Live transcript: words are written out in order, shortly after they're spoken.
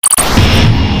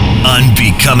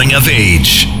Unbecoming of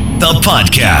Age, the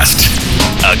podcast.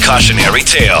 A cautionary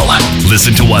tale.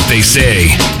 Listen to what they say,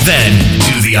 then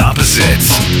do the opposite.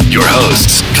 Your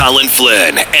hosts, Colin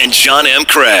Flynn and John M.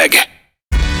 Craig.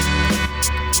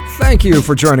 Thank you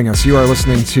for joining us. You are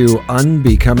listening to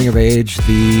Unbecoming of Age,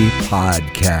 the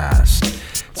podcast.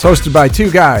 It's hosted by two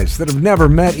guys that have never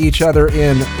met each other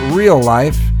in real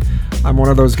life. I'm one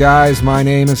of those guys. My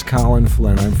name is Colin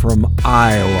Flynn. I'm from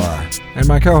Iowa. And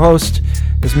my co-host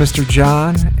is Mr.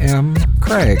 John M.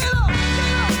 Craig.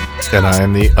 And I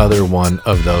am the other one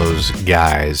of those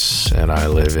guys, and I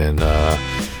live in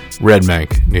Red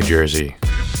Bank, New Jersey.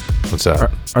 What's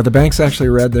up? Are the banks actually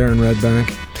red there in Red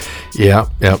Bank? Yeah.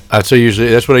 That's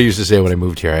what I used to say when I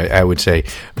moved here. I would say,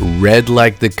 red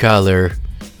like the color,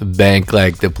 bank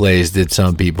like the place that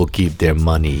some people keep their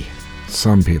money.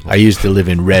 Some people. I used to live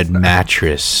in Red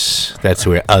Mattress. That's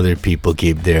where other people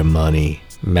keep their money.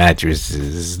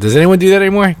 Mattresses. Does anyone do that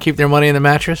anymore? Keep their money in the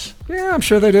mattress? Yeah, I'm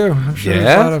sure they do. I'm sure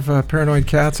there's a lot of paranoid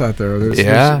cats out there.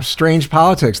 There's strange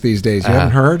politics these days. You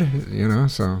haven't heard?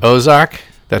 So. Ozark?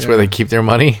 That's where they keep their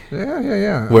money?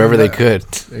 Yeah. Wherever they could.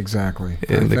 Exactly.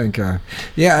 I think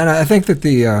that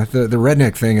the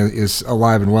redneck thing is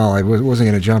alive and well. I wasn't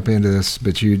going to jump into this,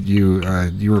 but you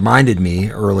reminded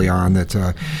me early on that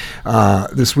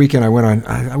this weekend I went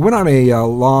on a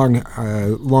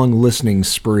long listening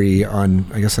spree on,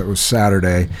 I guess that was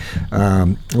Saturday.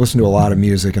 I listened to a lot of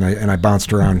music and I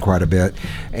bounced around quite a bit,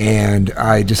 and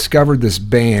I discovered this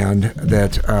band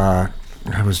that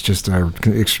I was just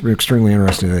extremely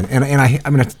interested in, and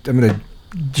I'm gonna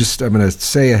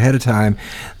say ahead of time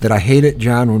that I hate it,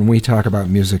 John, when we talk about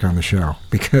music on the show,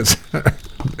 because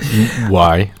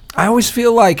why? I always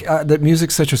feel like that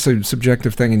music's such a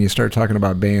subjective thing, and you start talking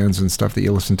about bands and stuff that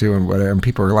you listen to and whatever, and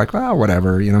people are like, well,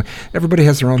 whatever, everybody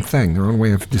has their own thing, their own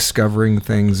way of discovering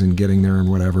things and getting there and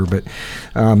whatever. But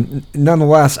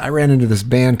nonetheless, I ran into this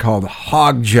band called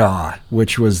Hogjaw,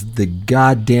 which was the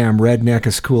goddamn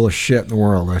redneckest, coolest shit in the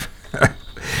world.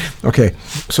 Okay,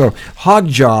 so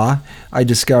Hogjaw, I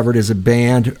discovered, is a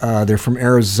band. They're from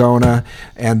Arizona,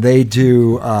 and they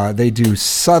do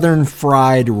Southern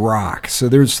fried rock. So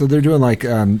they're doing like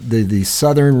the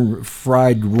Southern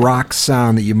fried rock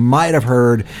sound that you might have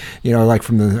heard, like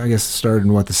from I guess it started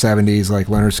in the 70s, like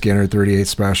Leonard Skinner, 38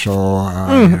 Special, all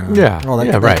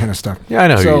that kind of stuff. Yeah, I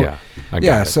know.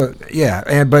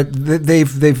 But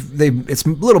they've it's a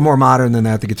little more modern than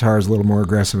that. The guitar is a little more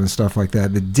aggressive and stuff like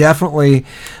that. But definitely,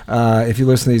 if you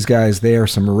listen to these guys, they are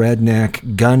some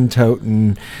redneck,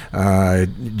 gun-toting,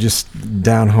 just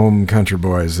down-home country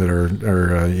boys that are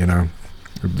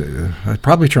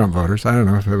probably Trump voters. I don't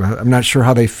know. I'm not sure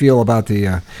how they feel about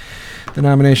the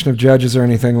nomination of judges or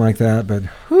anything like that. But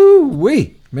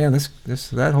whoo-wee, man,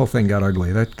 that whole thing got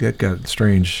ugly. That got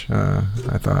strange. I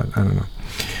thought. I don't know.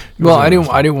 Well, I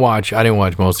didn't watch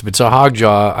most of it. So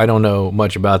Hogjaw, I don't know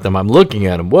much about them. I'm looking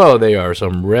at them. Whoa, they are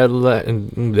some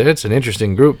it's an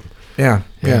interesting group. Yeah.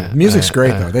 Music's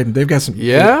great though. They've got some.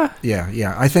 Yeah.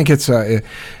 Yeah. I think it's. I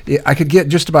could get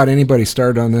just about anybody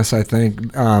started on this. I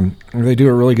think they do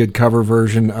a really good cover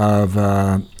version of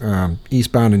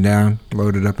 "Eastbound and Down,"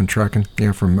 "Loaded Up and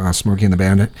Truckin'," from Smokey and the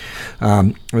Bandit.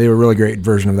 They do a really great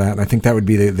version of that, and I think that would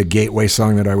be the gateway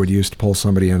song that I would use to pull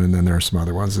somebody in. And then there are some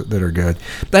other ones that are good.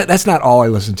 That's not all I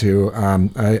listen to.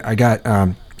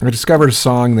 I discovered a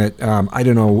song that, I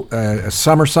don't know, a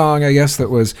summer song, I guess, it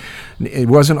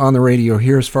wasn't on the radio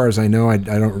here as far as I know. I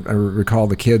don't recall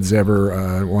the kids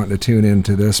ever wanting to tune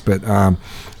into this, but I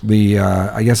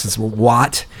guess it's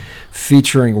Watt,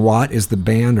 featuring Watt is the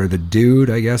band, or the dude,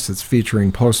 I guess. It's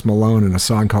featuring Post Malone in a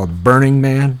song called Burning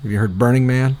Man. Have you heard Burning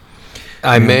Man?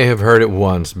 I may have heard it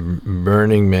once.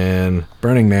 Burning Man.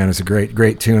 Burning Man is a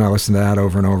great tune. I listened to that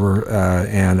over and over,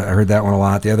 and I heard that one a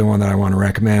lot. The other one that I want to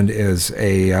recommend is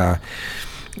I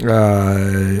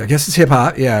guess it's hip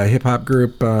hop. Yeah, hip hop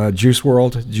group Juice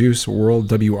WRLD,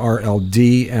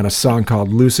 WRLD, and a song called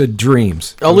Lucid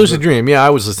Dreams. Oh, Lucid Dream. Yeah,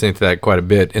 I was listening to that quite a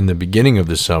bit in the beginning of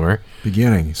the summer.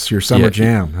 It's your summer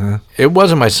jam, huh? It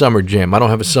wasn't my summer jam. I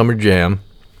don't have a summer jam.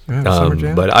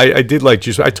 But I did like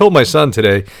Juice. I told my son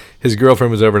today, his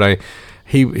girlfriend was over, and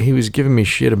he was giving me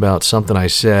shit about something I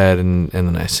said, and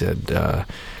then I said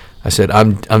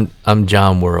I'm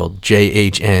John World,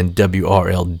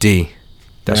 JHNWRLD.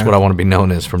 That's what I want to be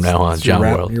known as from now on, John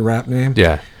World. Your rap name?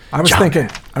 Yeah. I was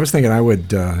thinking I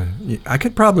would. I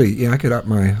could probably. I could up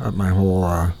my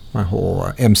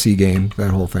whole MC game.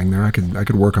 That whole thing there. I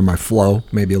could work on my flow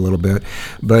maybe a little bit,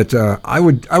 but I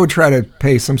would try to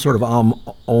pay some sort of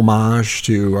homage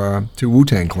to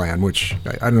Wu-Tang Clan, which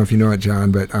I don't know if you know it,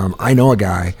 John, but I know a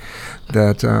guy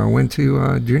that went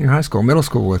to junior high school, middle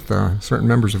school with certain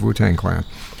members of Wu-Tang Clan.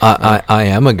 I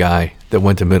am a guy that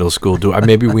went to middle school.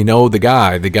 Maybe we know the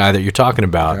guy that you're talking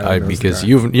about, because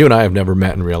you and I have never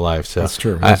met in real life. So that's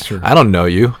true. I don't know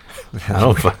you. I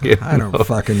don't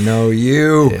fucking know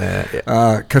you. Yeah.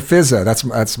 Kafiza.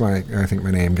 That's my. I think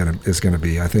my name is gonna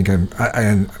be. I think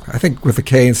I think with a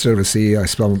K instead of a C. I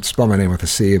spell my name with a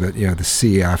C, but the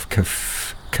CF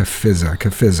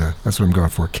Kafiza. That's what I'm going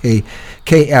for.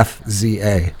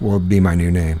 KFZA will be my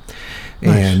new name.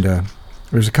 Nice. And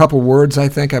there's a couple words I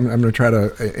think I'm going to try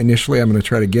to initially. I'm going to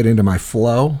try to get into my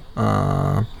flow.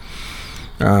 I'm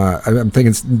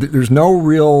thinking there's no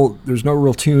real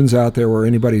tunes out there where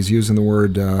anybody's using the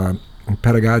word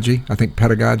pedagogy. I think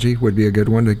pedagogy would be a good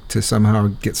one to somehow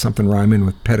get something rhyming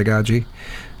with pedagogy.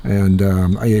 And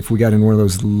if we got in one of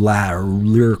those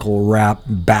lyrical rap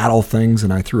battle things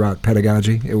and I threw out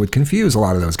pedagogy, it would confuse a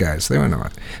lot of those guys. They wouldn't know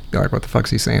what. They're like, what the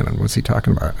fuck's he saying? And what's he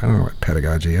talking about? I don't know what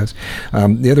pedagogy is.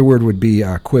 The other word would be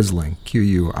quisling,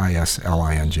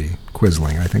 Quisling.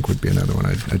 Quisling, I think, would be another one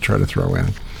I'd try to throw in.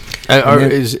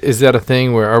 Is that a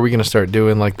thing where are we going to start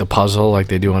doing like the puzzle like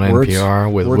they do on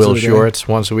NPR with Will Shortz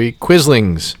once a week?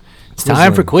 Quizlings. It's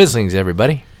time for Quizlings,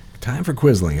 everybody. Time for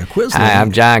Quizling. A Quizling. Hi,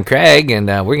 I'm John Craig, and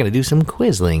we're going to do some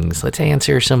Quizlings. Let's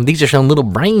answer some. These are some little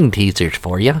brain teasers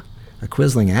for you. A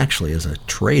Quizling actually is a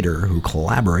traitor who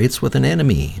collaborates with an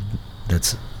enemy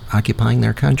that's occupying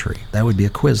their country. That would be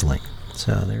a Quizling.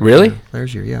 So really?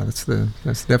 There's your that's the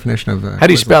definition of. How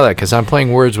do you spell that? Because I'm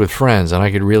playing words with friends, and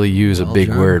I could really use a big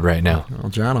word right now. Well,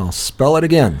 John, I'll spell it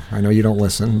again. I know you don't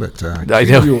listen, but I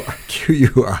know.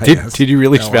 Q-U-I-S. Did you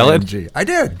really spell it? I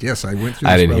did. Yes, I went through.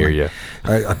 I didn't hear you.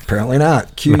 Apparently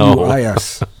not.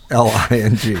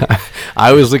 Q-U-I-S-L-I-N-G.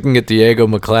 I was looking at Diego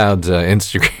McLeod's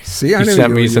Instagram. See, I knew he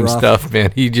sent me some stuff,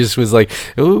 man. He just was like,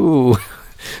 "Ooh,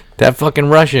 that fucking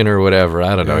Russian or whatever."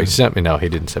 I don't know. He sent me. No, he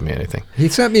didn't send me anything. He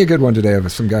sent me a good one today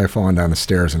of some guy falling down the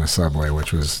stairs in a subway,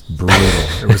 which was brutal.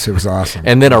 It was awesome.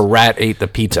 And then a rat ate the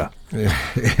pizza. Yeah,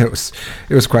 it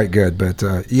was quite good, but So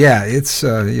I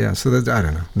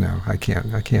don't know. No, I can't.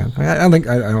 I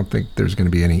don't think there's going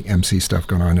to be any MC stuff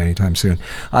going on anytime soon.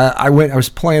 I was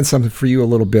playing something for you a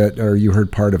little bit, or you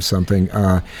heard part of something.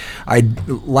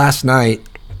 Last night.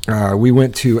 We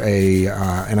went to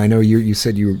and I know you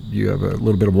said you have a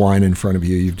little bit of wine in front of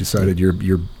you. You've decided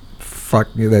the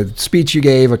speech you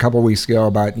gave a couple of weeks ago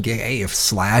about, hey, if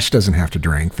Slash doesn't have to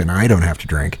drink, then I don't have to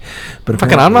drink. But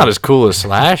I'm not as cool as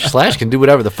Slash. Slash can do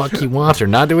whatever the fuck he wants or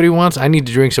not do what he wants. I need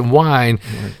to drink some wine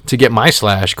to get my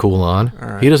Slash cool on.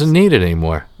 Right. He doesn't need it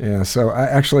anymore. Yeah, so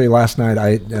actually last night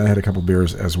I had a couple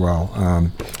beers as well.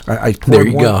 I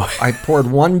poured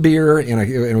one beer, and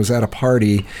it was at a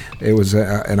party. It was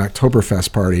an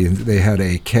Oktoberfest party. They had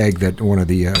a keg that one of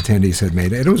the attendees had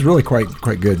made. It was really quite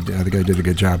good. The guy did a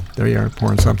good job. There you are,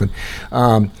 pouring something.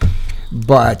 So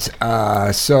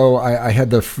I had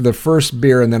the first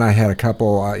beer, and then I had a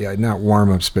couple, not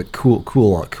warm-ups, but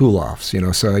cool-offs,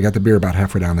 So I got the beer about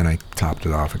halfway down, then I topped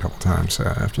it off a couple times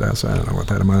after that, so I don't know what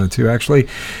that amounted to, actually.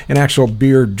 An actual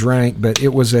beer drank, but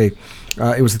it was a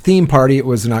theme party. It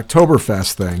was an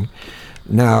Oktoberfest thing.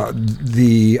 Now,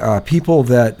 the people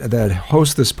that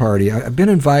host this party, I've been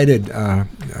invited a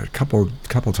couple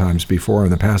times before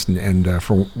in the past, and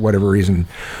for whatever reason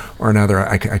or another,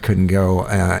 I couldn't go.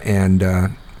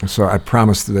 So I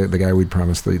promised the guy we'd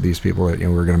promised these people that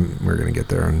we're gonna get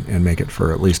there and make it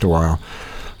for at least a while.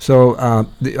 So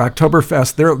the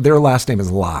Oktoberfest, their last name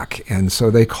is Locke, and so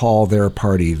they call their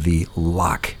party the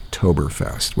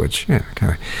Locktoberfest, which kind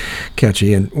of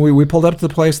catchy. And we pulled up to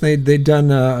the place, and they'd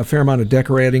done a fair amount of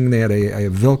decorating. They had a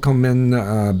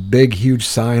Willkommen big, huge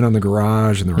sign on the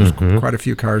garage, and there was quite a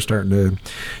few cars starting to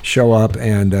show up.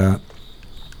 And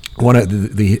one of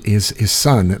his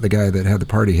son, the guy that had the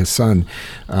party, his son,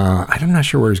 I'm not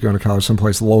sure where he's going to college,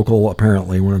 someplace local,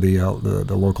 apparently, one of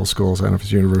the local schools. I don't know if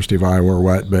it's University of Iowa or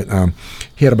what, but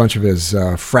he had a bunch of his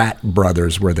frat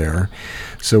brothers were there.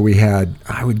 So we had,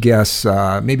 I would guess,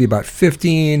 maybe about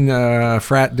 15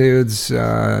 frat dudes.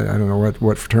 I don't know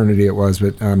what fraternity it was,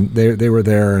 but they were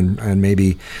there, and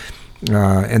maybe...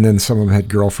 and then some of them had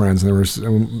girlfriends, and there was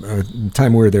the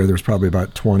time we were there was probably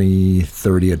about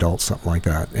 20-30 adults, something like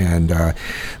that. And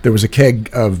there was a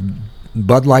keg of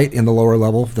Bud Light in the lower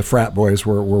level the frat boys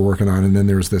were working on, and then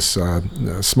there was this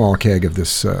small keg of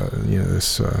this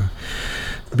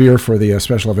beer for the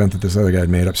special event that this other guy had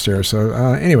made upstairs. So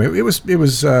anyway, it was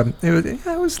kind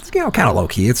of low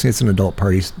key. It's an adult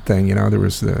party thing. There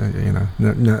was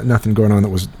nothing going on that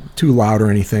was too loud or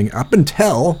anything up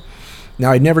until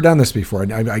now. I'd never done this before.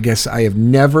 I guess I have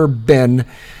never been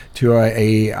to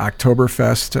a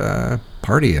Oktoberfest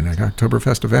party, an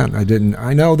Oktoberfest event.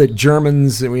 I know that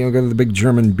Germans, go to the big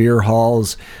German beer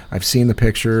halls. I've seen the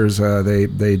pictures.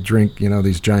 They drink,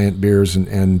 these giant beers,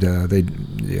 and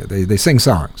they sing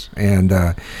songs. And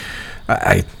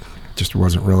I just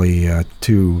wasn't really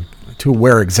too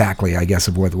aware exactly, I guess,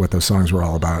 of what those songs were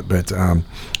all about. But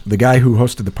the guy who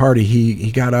hosted the party,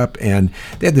 he got up, and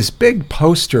they had this big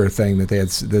poster thing that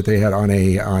they had on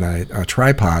a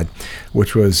tripod,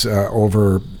 which was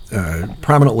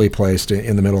prominently placed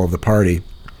in the middle of the party.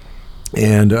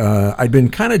 And I'd been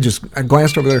kind of I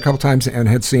glanced over there a couple times and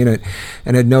had seen it,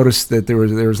 and had noticed that there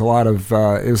was a lot of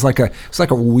it was like a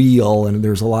wheel, and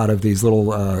there's a lot of these little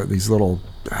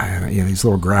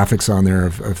graphics on there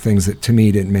of things that to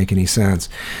me didn't make any sense.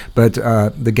 But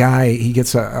the guy, he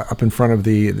gets up in front of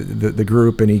the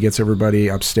group, and he gets everybody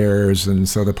upstairs, and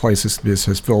so the place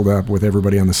has filled up with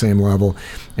everybody on the same level.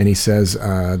 And he says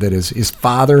that his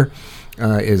father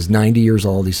is 90 years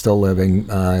old. He's still living.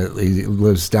 He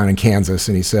lives down in Kansas,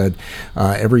 and he said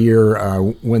every year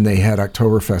when they had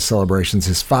Oktoberfest celebrations,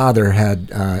 his father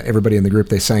had everybody in the group,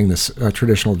 they sang this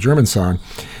traditional German song,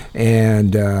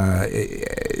 and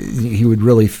he would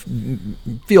really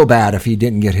feel bad if he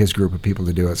didn't get his group of people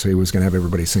to do it, so he was going to have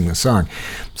everybody sing this song.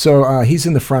 So he's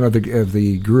in the front of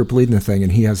the group leading the thing,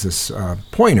 and he has this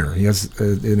pointer. He has,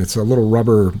 and it's a little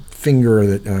rubber finger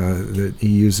that he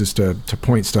uses to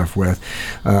point stuff with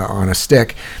on a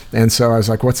stick. And so I was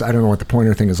like, I don't know what the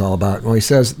pointer thing is all about. Well, he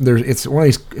says it's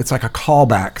like a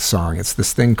callback song. It's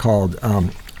this thing called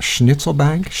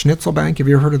Schnitzelbank. Have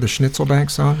you ever heard of the Schnitzelbank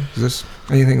song? Is this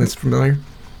anything that's familiar?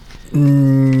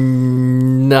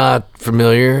 Not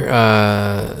familiar.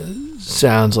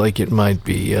 Sounds like it might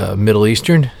be Middle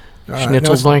Eastern.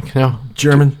 Schnitzelbank? No.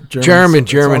 German.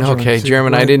 Okay,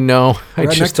 German. I didn't know. I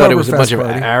just thought it was a bunch of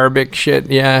Arabic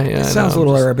shit. Yeah. It sounds a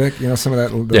little Arabic. Some of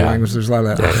that language. There's a lot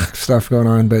of that stuff going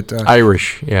on. But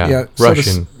Irish. Yeah.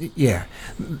 Russian.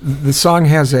 The song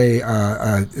has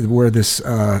where this,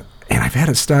 and I've had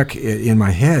it stuck in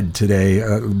my head today.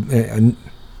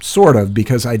 Sort of,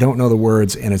 because I don't know the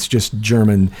words, and it's just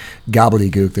German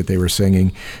gobbledygook that they were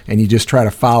singing, and you just try to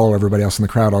follow everybody else in the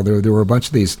crowd. Although there were a bunch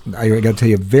of these, I got to tell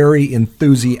you, very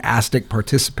enthusiastic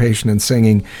participation and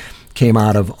singing came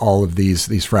out of all of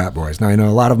these frat boys. Now I know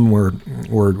a lot of them were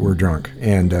drunk,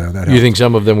 and that helped. You think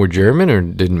some of them were German, or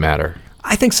didn't matter?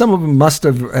 I think some of them must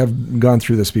have gone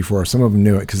through this before. Some of them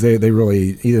knew it, because they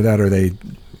really, either that or they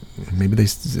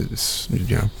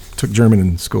took German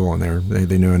in school, and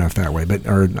they knew enough that way,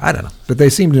 or I don't know, but they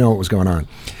seemed to know what was going on.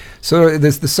 So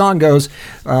the song goes,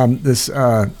 there's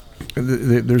a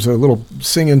little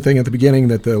singing thing at the beginning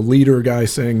that the leader guy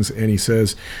sings, and he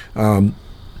says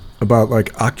about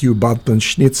like Akkubanten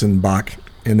Schnitzenbach,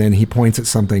 and then he points at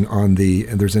something and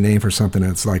there's a name for something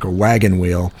that's like a wagon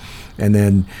wheel, and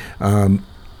then I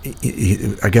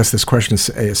guess this question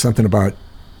is something about,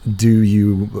 do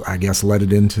you, I guess, let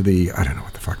it into I don't know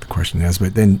what the fuck the question is,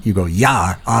 but then you go,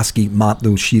 ja, Oski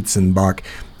Matlu Schitzenbach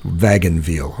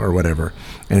Wagenwheel, or whatever.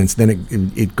 And then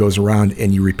it goes around,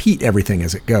 and you repeat everything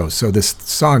as it goes. So this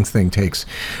song thing takes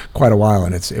quite a while,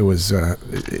 and it was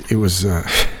it was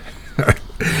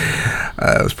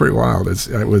pretty wild.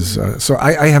 So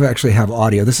I have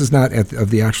audio. This is not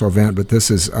of the actual event, but this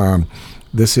is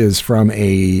from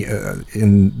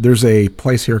there's a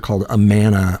place here called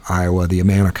Amana, Iowa, the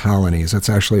Amana Colonies. That's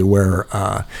actually where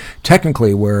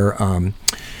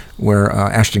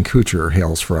Ashton Kutcher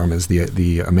hails from, is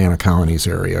the Amana Colonies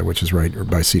area, which is right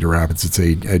by Cedar Rapids. It's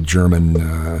a German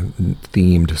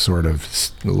themed sort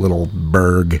of little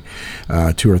burg,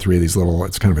 2 or 3 of these little,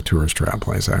 it's kind of a tourist trap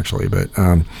place actually, but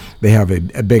they have a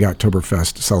big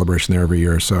Oktoberfest celebration there every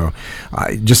year. So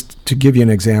just to give you an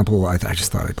example, I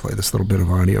just thought I'd play this little bit of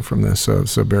audio from this,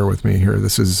 so bear with me here.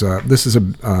 This is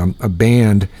a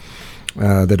band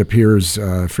that appears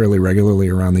fairly regularly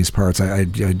around these parts.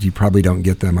 You probably don't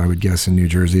get them, I would guess, in New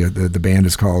Jersey. The band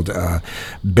is called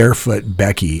Barefoot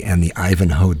Becky and the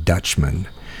Ivanhoe Dutchman.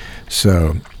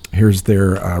 So here's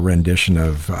their rendition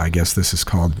of, I guess this is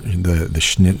called the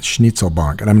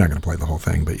Schnitzelbank. And I'm not going to play the whole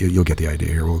thing, but you'll get the idea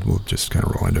here. We'll just kind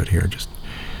of roll into it here.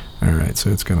 All right, so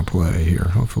it's going to play here,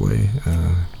 hopefully.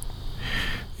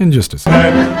 In just a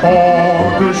second.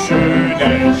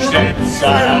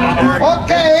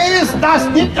 Okay, ist das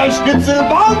nicht ein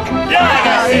Schnitzelbank? Ja,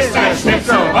 das ist ein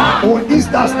Schnitzelbank. Und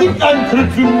ist das nicht ein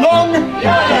Kritzelong?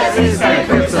 Ja, das ist ein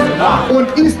Kritzelbank.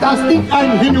 Und ist das nicht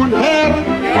ein Hin und Her?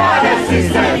 Ja, das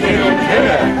ist ein Hin und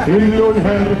Her. Hin und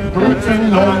her,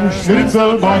 Brötchenland,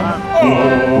 Schnitzelbank.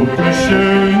 Oh, du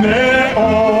schöne,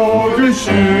 oh, du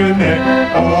schöne,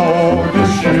 oh, du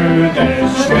schöne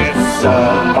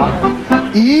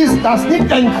Schnitzelbank. Ist das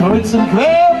nicht ein Kreuz und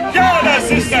Quer? Ja, das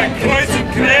ist ein Kreuz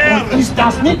und Quer. Und ist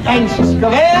das nicht ein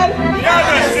Schichtgewehr? Ja,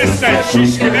 das ist ein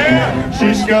Schichtgewehr.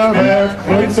 Schichtgewehr,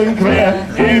 Kreuz und Quer,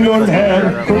 hin und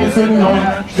her,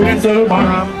 Brötchenland,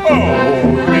 Schnitzelbank.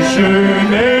 Oh, du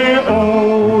schöne,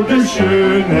 oh, du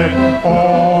schöne,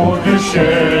 oh, du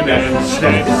schöne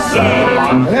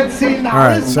Schnitzelbank. All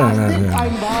right,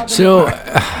 So,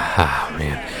 oh,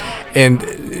 man.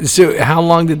 And so how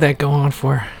long did that go on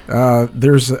for?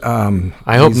 There's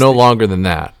I hope no longer than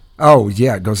that. Oh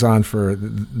yeah, it goes on for.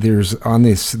 There's on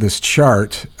this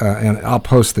chart, and I'll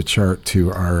post the chart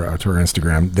to our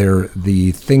Instagram. There,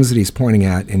 the things that he's pointing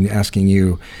at and asking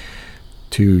you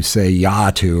to say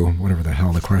 "ya" to, whatever the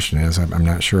hell the question is. I'm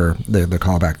not sure the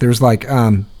callback. There's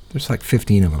like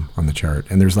 15 of them on the chart,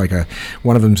 and there's like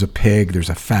one of them's a pig. There's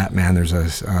a fat man. There's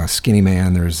a skinny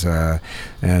man.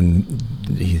 And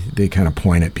they kind of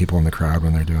point at people in the crowd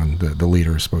when they're doing the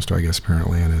leader is supposed to, I guess,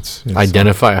 apparently, and it's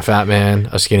identify a fat man,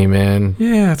 a skinny man.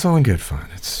 Yeah, it's all in good fun.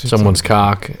 It's someone's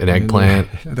cock, an eggplant.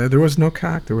 There was no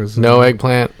cock. There was no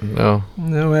eggplant. No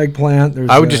eggplant.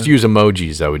 I would just use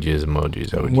emojis. I would use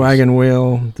wagon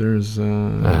wheel. There's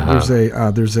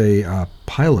a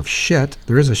pile of shit.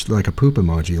 There is like a poop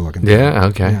emoji looking. Yeah.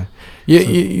 Okay.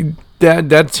 Yeah.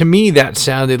 That to me that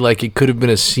sounded like it could have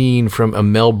been a scene from a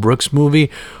Mel Brooks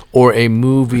movie or a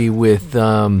movie with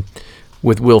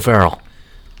Will Ferrell.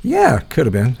 Yeah, could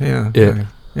have been.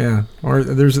 Yeah. Or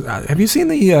there's. Have you seen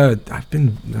the? I've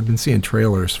been seeing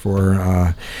trailers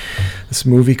for this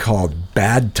movie called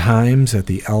Bad Times at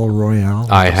the El Royale.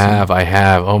 I have.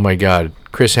 Oh my God,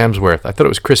 Chris Hemsworth. I thought it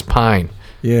was Chris Pine.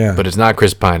 Yeah, but it's not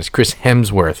Chris Pine. It's Chris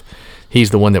Hemsworth.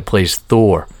 He's the one that plays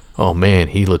Thor. Oh man,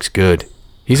 he looks good.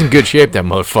 He's in good shape, that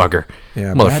motherfucker.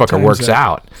 Yeah, motherfucker works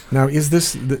out. Now, is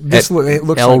this it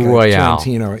looks El like Royale. A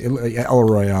Tarantino, El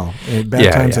Royale.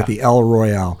 Bad Times at the El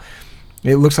Royale.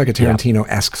 It looks like a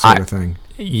Tarantino-esque sort of thing.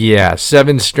 Yeah,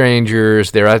 7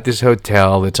 strangers. They're at this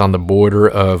hotel that's on the border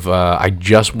of. I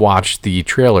just watched the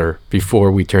trailer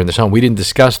before we turned this on. We didn't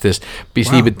discuss this,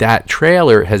 but that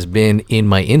trailer has been in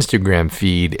my Instagram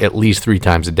feed at least 3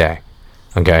 times a day.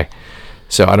 Okay,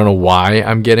 so I don't know why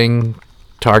I'm getting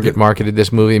Target marketed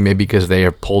this movie. Maybe because they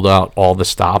have pulled out all the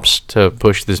stops to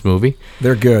push this movie.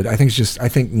 They're good. I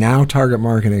think now Target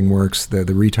marketing works. The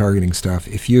retargeting stuff.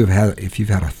 If you've had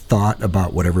a thought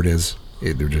about whatever it is,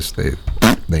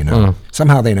 they know.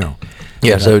 Somehow they know.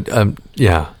 Yeah.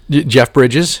 Jeff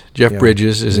Bridges.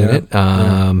 Bridges is in it.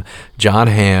 John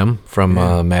Hamm from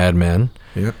Mad Men.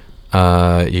 Yep.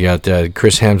 You got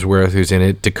Chris Hemsworth who's in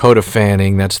it. Dakota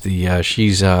Fanning, that's the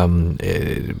she's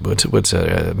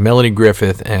Melanie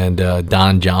Griffith and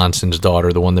Don Johnson's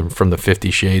daughter, the one from the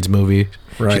 50 Shades movie.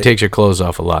 Right. She takes her clothes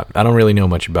off a lot. I don't really know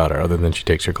much about her other than she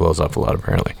takes her clothes off a lot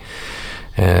apparently.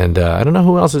 And I don't know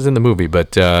who else is in the movie,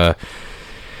 but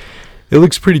it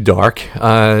looks pretty dark.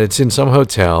 It's in some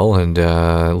hotel, and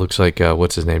it looks like,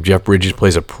 what's his name? Jeff Bridges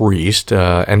plays a priest.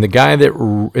 And the guy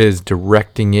that is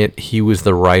directing it, he was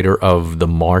the writer of The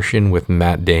Martian with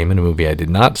Matt Damon, a movie I did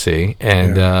not see.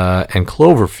 And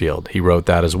Cloverfield, he wrote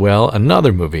that as well.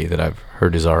 Another movie that I've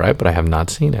heard is all right, but I have not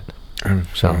seen it.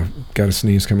 So got a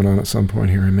sneeze coming on at some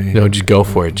point here in me. No, just go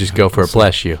for it. Just go for it.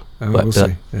 Bless you. We'll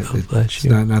see. Bless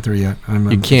you. It's not there yet.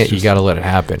 You can't. You got to let it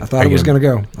happen. I thought it was going to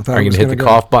go. Are you going to hit the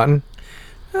cough button?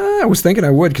 I was thinking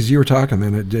I would because you were talking.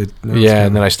 Then it did. Yeah,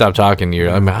 and then I stopped talking.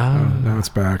 Now it's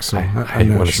back. So I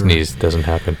want to sneeze. It doesn't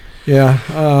happen. Yeah.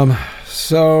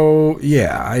 So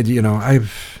yeah,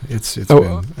 it's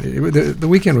been the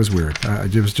weekend was weird.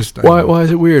 It was just why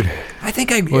is it weird? I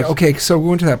think okay. So we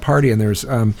went to that party and there's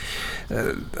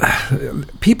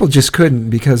people just couldn't,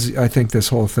 because I think this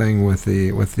whole thing with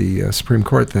the Supreme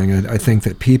Court thing. I think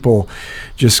that people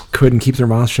just couldn't keep their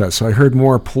mouths shut. So I heard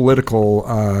more political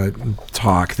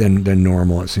talk than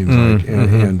normal. It seems like,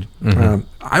 and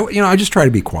I just try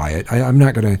to be quiet. I'm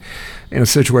not going to. In a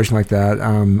situation like that,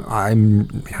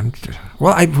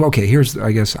 here's,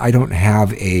 I guess I don't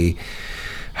have a.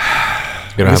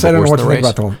 I don't know what to think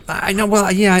about the whole. I know.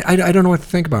 Well, yeah, I don't know what to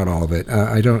think about all of it.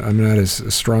 I'm not as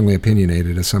strongly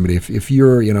opinionated as somebody. If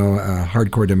you're, a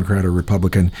hardcore Democrat or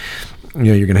Republican,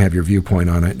 you're going to have your viewpoint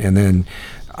on it, and then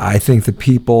I think the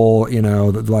people,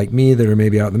 like me, that are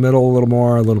maybe out in the middle a little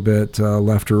more, a little bit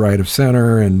left or right of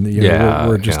center, and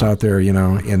we're just out there,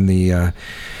 in the.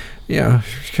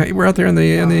 We're out there in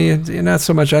the not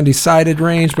so much undecided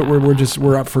range, but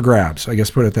we're up for grabs. I guess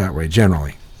put it that way.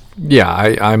 Generally, Yeah,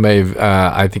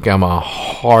 I think I'm a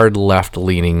hard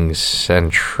left-leaning,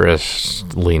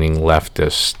 centrist-leaning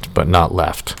leftist, but not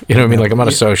left. You know what I mean? Like, I'm not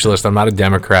a socialist. I'm not a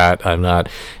Democrat. I'm not,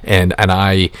 and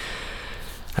I'm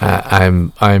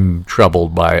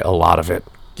troubled by a lot of it.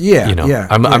 Yeah, you know, yeah,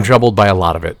 I'm troubled by a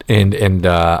lot of it, and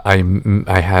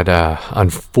I had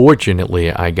unfortunately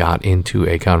I got into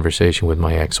a conversation with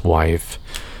my ex-wife,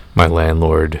 my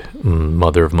landlord,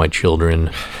 mother of my children,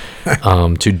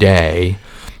 today.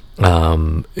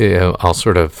 I'll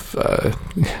sort of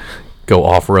go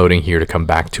off-roading here to come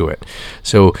back to it.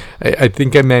 So I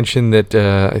think I mentioned that.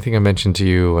 I think I mentioned to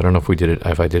you. I don't know if I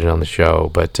did it on the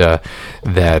show, but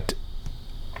that.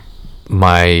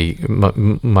 My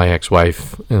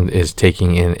ex-wife is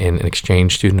taking in an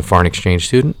exchange student, a foreign exchange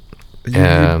student.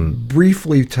 You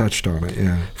briefly touched on it,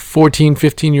 yeah. 14,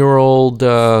 15-year-old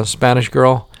Spanish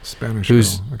girl. Girl,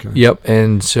 okay. Yep,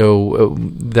 and so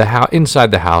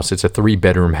inside the house, it's a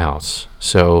 3-bedroom house.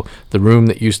 So the room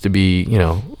that used to be,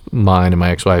 mine and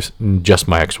my ex-wife's, just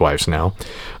my ex-wife's now.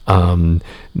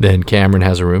 Then Cameron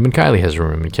has a room and Kylie has a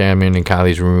room. And Cameron and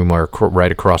Kylie's room are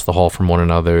right across the hall from one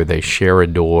another. They share a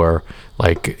door.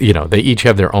 Like, they each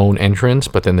have their own entrance,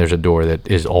 but then there's a door that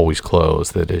is always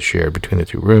closed that is shared between the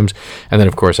 2 rooms. And then,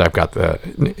 of course, I've got the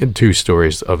 2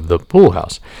 stories of the pool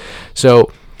house.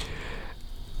 So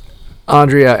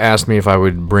Andrea asked me if I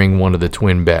would bring one of the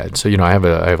twin beds. So, I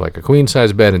have like a queen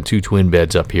size bed and 2 twin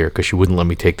beds up here because she wouldn't let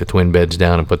me take the twin beds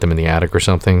down and put them in the attic or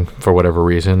something for whatever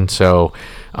reason. So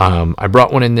I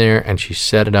brought one in there and she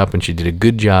set it up, and she did a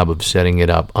good job of setting it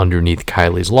up underneath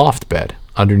Kylie's loft bed.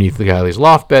 Underneath Kylie's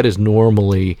loft bed is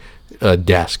normally a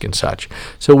desk and such.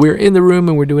 So we're in the room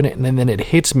and we're doing it, and then it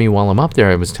hits me while I'm up there.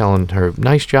 I was telling her,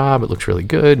 nice job, it looks really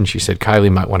good. And she said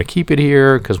Kylie might want to keep it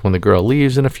here because when the girl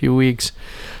leaves in a few weeks,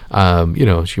 she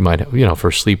might,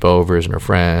 for sleepovers and her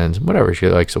friends, whatever, she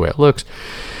likes the way it looks.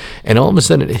 And all of a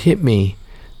sudden it hit me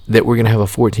that we're going to have a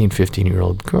 14,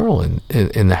 15-year-old girl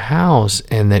in the house,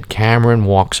 and that Cameron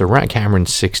walks around.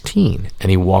 Cameron's 16, and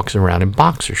he walks around in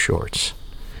boxer shorts.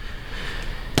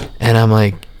 And I'm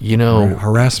like,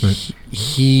 harassment.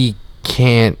 He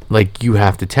can't, you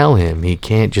have to tell him he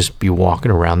can't just be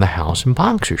walking around the house in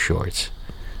boxer shorts.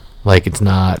 Like, it's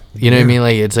not, what I mean?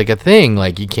 Like, it's like a thing.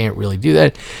 Like, you can't really do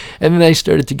that. And then I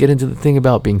started to get into the thing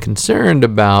about being concerned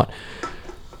about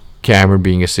Cameron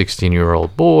being a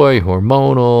 16-year-old boy,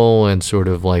 hormonal, and sort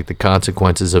of like the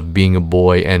consequences of being a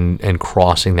boy and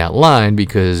crossing that line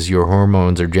because your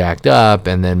hormones are jacked up,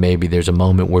 and then maybe there's a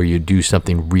moment where you do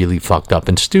something really fucked up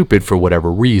and stupid for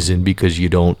whatever reason because you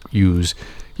don't use,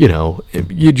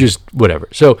 you just, whatever.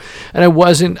 So, and I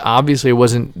wasn't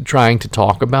trying to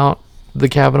talk about the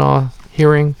Kavanaugh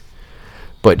hearing,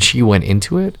 but she went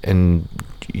into it, and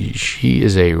she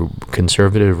is a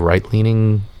conservative,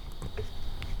 right-leaning,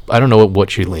 I don't know what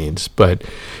she leans, but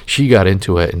she got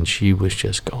into it, and she was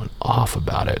just going off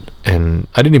about it. And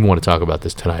I didn't even want to talk about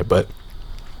this tonight, but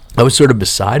I was sort of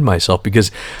beside myself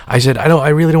because I said, I don't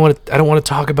want to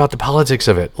talk about the politics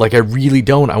of it. Like, I really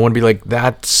don't. I want to be like,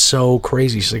 that's so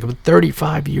crazy. She's like,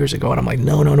 35 years ago. And I'm like,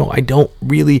 no, I don't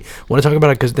really want to talk about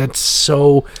it because that's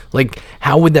so, like,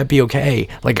 how would that be okay?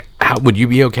 Like, how would you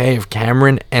be okay if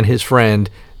Cameron and his friend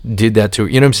did that to her?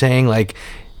 You know what I'm saying? Like,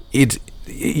 it's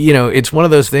one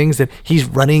of those things that he's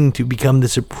running to become the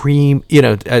Supreme,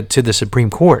 to the Supreme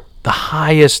Court, the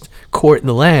highest court in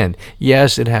the land.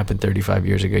 Yes, it happened 35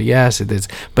 years ago. Yes, it is.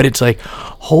 But it's like,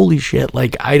 holy shit,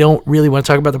 like, I don't really want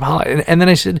to talk about the politics. And then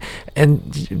I said,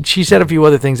 and she said a few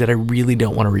other things that I really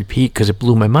don't want to repeat because it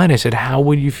blew my mind. I said, how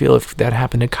would you feel if that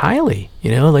happened to Kylie?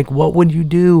 Like, what would you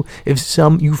do if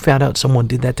you found out someone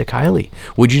did that to Kylie?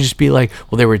 Would you just be like,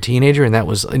 well, they were a teenager and that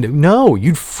was, no,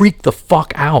 you'd freak the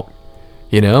fuck out.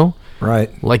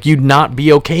 Right. Like, you'd not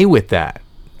be okay with that.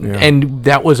 Yeah. And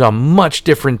that was a much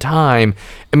different time.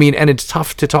 I mean, and it's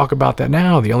tough to talk about that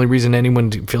now. The only reason anyone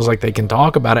feels like they can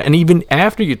talk about it, and even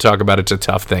after you talk about it, it's a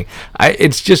tough thing.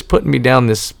 It's just putting me down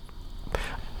this.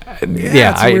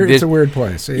 It's a weird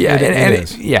place. It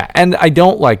is. And I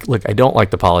don't like. Look, I don't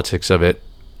like the politics of it.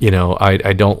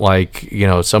 I don't like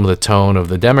some of the tone of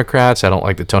the Democrats. I don't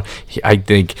like the tone. I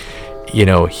think.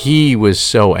 He was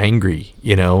so angry,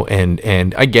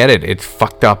 and I get it. It's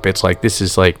fucked up. It's like, this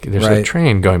is like, there's a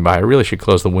train going by. I really should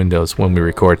close the windows when we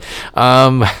record.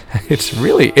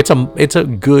 It's a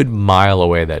good mile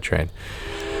away, that train.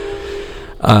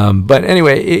 But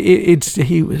anyway,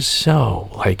 he was so,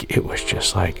 like, it was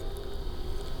just like,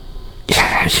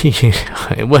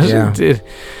 it wasn't. Yeah.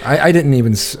 I didn't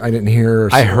hear.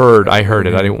 I heard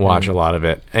it. I didn't watch a lot of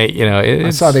it. I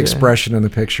saw the expression in the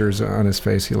pictures on his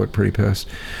face. He looked pretty pissed.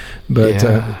 But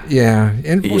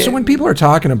and so when people are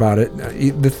talking about it,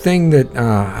 the thing that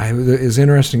is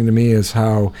interesting to me is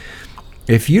how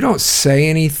if you don't say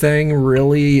anything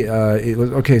really,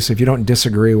 okay, so if you don't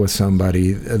disagree with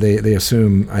somebody, they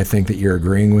assume, I think, that you're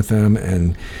agreeing with them,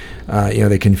 and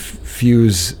they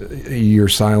confuse your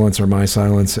silence or my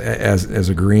silence as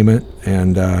agreement,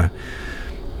 and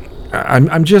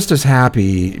I'm just as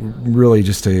happy, really,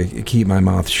 just to keep my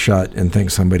mouth shut and think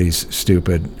somebody's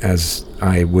stupid as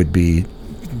I would be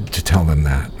to tell them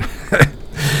that.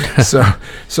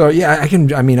 So yeah,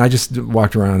 I just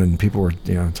walked around and people were,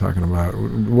 talking about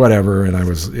whatever, and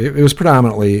it was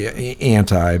predominantly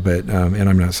anti, but and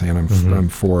I'm not saying I'm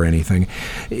for anything.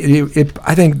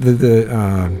 I think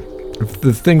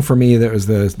the thing for me that was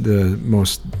the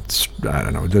most, I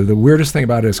don't know, the weirdest thing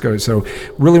about it is, so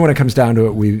really when it comes down to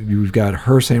it, we've got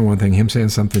her saying one thing, him saying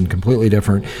something completely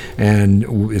different, and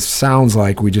it sounds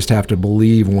like we just have to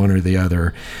believe one or the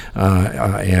other,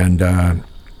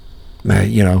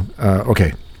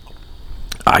 okay.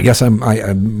 I guess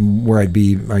I'm where I'd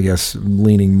be, I guess,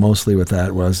 leaning mostly with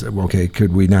that was, okay,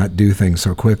 could we not do things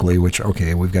so quickly, which,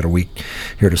 okay, we've got a week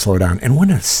here to slow down. And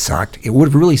wouldn't it have sucked? It would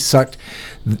have really sucked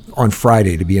on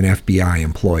Friday to be an FBI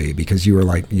employee, because you were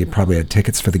like, you probably had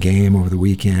tickets for the game over the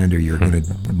weekend, or you're going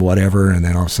to whatever, and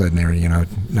then all of a sudden they're,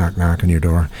 knock on your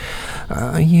door.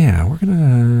 Yeah, we're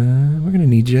gonna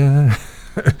need you.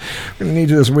 We're gonna need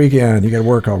you this weekend. You got to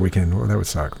work all weekend. Well, that would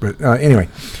suck. But anyway.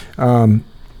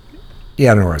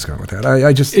 Yeah, I don't know where I was going with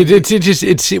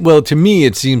that. Well, to me,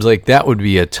 it seems like that would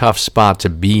be a tough spot to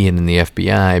be in the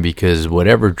FBI, because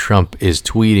whatever Trump is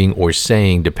tweeting or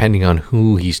saying, depending on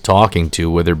who he's talking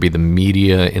to, whether it be the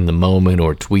media in the moment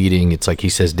or tweeting, it's like he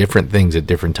says different things at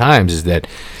different times. Is that,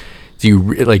 do you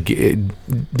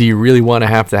really want to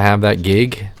have that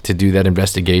gig to do that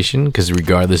investigation? Because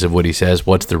regardless of what he says,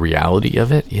 what's the reality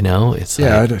of it? It's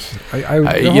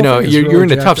you're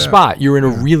in a tough spot. You're in a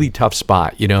really tough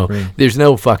spot. Right. There's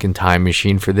no fucking time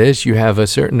machine for this. You have a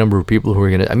certain number of people who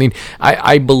are gonna. I mean,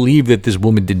 I believe that this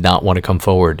woman did not want to come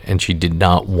forward, and she did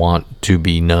not want to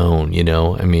be known.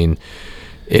 I mean,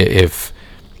 if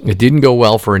it didn't go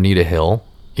well for Anita Hill.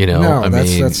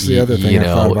 That's the other thing I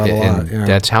thought about a lot. Yeah.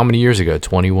 That's how many years ago?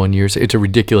 21 years. It's a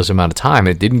ridiculous amount of time.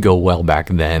 It didn't go well back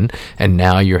then, and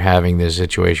now you're having this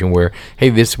situation where, hey,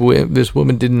 this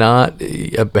woman did not.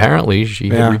 Apparently, she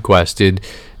had requested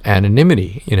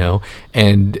anonymity.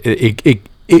 And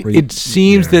it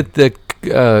seems that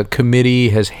the committee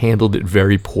has handled it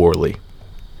very poorly.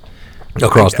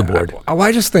 Across the board.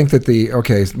 I just think that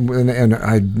and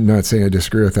I'm not saying I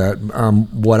disagree with that.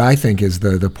 What I think is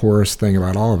the poorest thing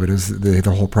about all of it is the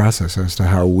whole process as to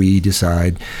how we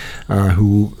decide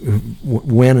who,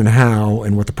 when, and how,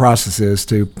 and what the process is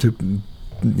to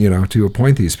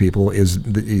appoint these people is,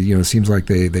 it seems like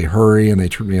they hurry, and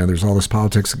there's all this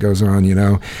politics that goes on,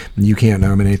 you can't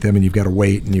nominate them, and you've got to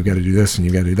wait, and you've got to do this, and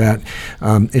you've got to do that.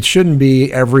 It shouldn't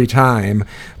be every time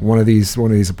one of these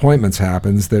appointments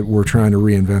happens that we're trying to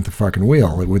reinvent the fucking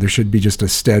wheel. There should be just a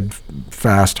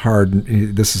steadfast, hard,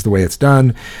 this is the way it's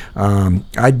done.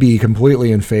 I'd be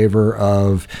completely in favor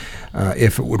of,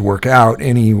 if it would work out,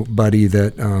 anybody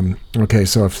that,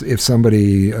 so if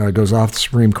somebody goes off the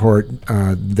Supreme Court,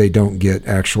 they don't get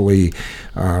actually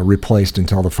replaced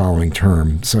until the following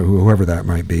term. So whoever that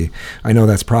might be. I know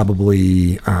that's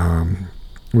probably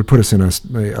would put us in a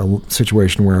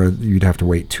situation where you'd have to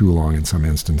wait too long in some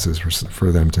instances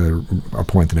for them to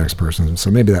appoint the next person. So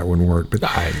maybe that wouldn't work. But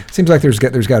it seems like there's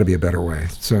got to be a better way.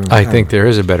 So I think there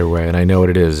is a better way, and I know what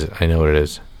it is.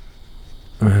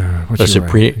 The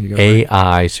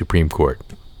Supreme Court.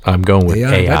 I'm going with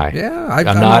AI.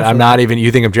 I'm not even.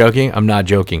 You think I'm joking? I'm not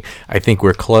joking. I think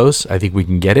we're close. I think we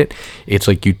can get it. It's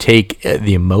like you take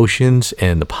the emotions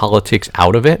and the politics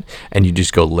out of it, and you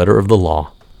just go letter of the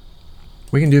law.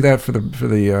 We can do that for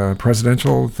the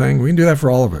presidential thing. We can do that for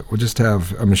all of it. We'll just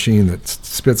have a machine that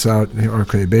spits out,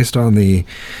 based on the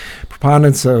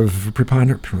preponderance.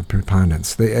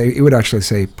 It would actually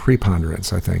say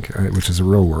preponderance, I think, which is a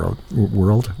real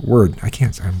word. I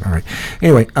can't say. All right.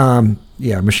 Anyway, a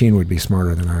machine would be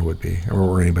smarter than I would be,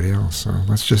 or anybody else. So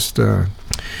let's just have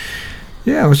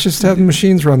the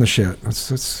machines run the shit.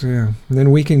 And then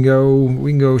we can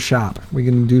go shop. We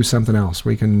can do something else.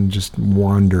 We can just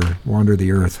wander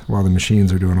the earth while the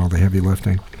machines are doing all the heavy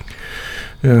lifting.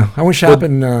 Yeah, I went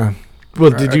shopping. I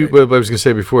was going to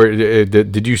say before,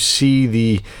 did you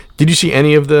see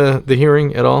any of the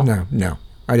hearing at all? No,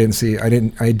 I didn't see. I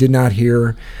did not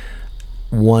hear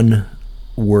one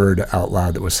word out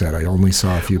loud that was said. I only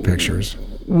saw a few pictures.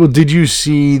 Well, did you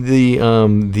see the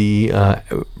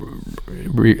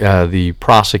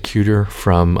prosecutor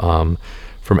from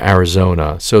from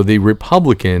Arizona. So the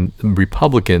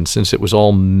Republicans, since it was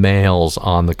all males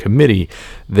on the committee,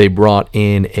 they brought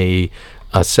in a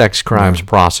sex crimes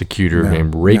prosecutor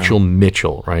named Rachel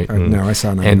Mitchell, right? No, I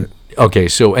saw none of it. Okay,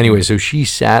 so anyway, so she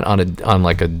sat on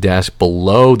like a desk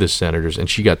below the senators, and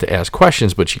she got to ask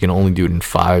questions, but she can only do it in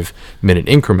 5-minute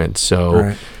increments.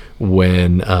 So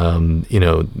when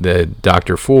the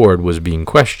Dr. Ford was being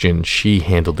questioned, she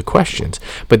handled the questions.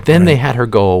 But then they had her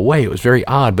go away. It was very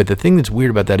odd. But the thing that's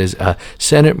weird about that is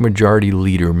Senate Majority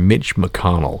Leader Mitch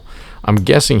McConnell. I'm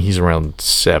guessing he's around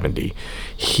 70.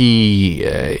 He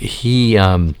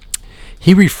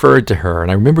referred to her,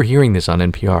 and I remember hearing this on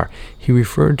NPR. He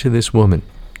referred to this woman,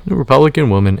 a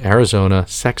Republican woman, Arizona,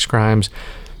 sex crimes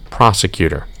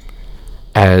prosecutor,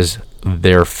 as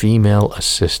their female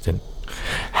assistant.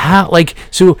 How, like,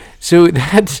 so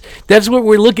that's what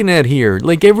we're looking at here.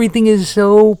 Like, everything is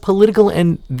so political,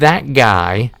 and that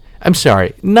guy, I'm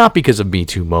sorry, not because of Me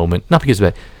Too moment, not because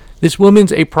of that. This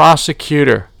woman's a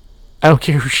prosecutor. I don't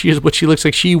care who she is, what she looks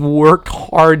like. She worked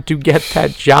hard to get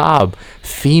that job.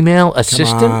 Female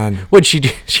assistant? What,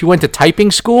 she went to typing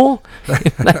school?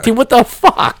 What the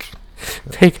fuck?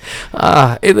 Like,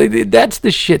 that's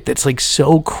the shit that's like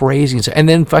so crazy. And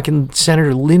then fucking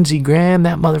Senator Lindsey Graham,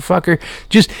 that motherfucker.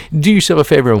 Just do yourself a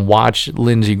favor and watch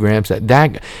Lindsey Graham.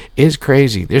 That is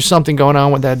crazy. There's something going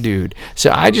on with that dude. So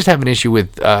I just have an issue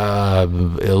with a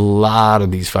lot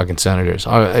of these fucking senators,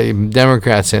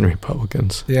 Democrats and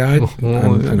Republicans. Yeah,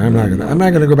 I'm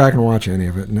not gonna go back and watch any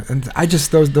of it. And I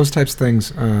just those types of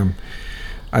things.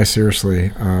 I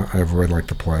seriously I avoid like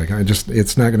the plague.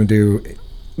 It's not gonna do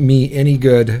me any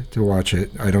good to watch it.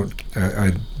 I'm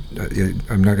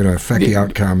not going to affect the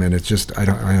outcome, and it's just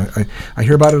I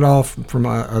hear about it all from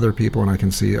other people, and I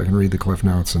can read the cliff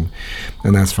notes, and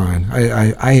that's fine.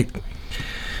 I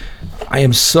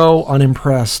am so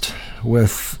unimpressed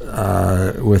with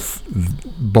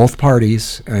both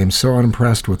parties. I am so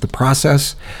unimpressed with the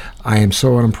process. I am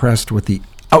so unimpressed with the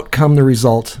outcome, the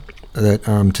result. That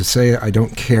to say I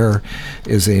don't care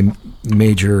is a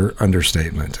major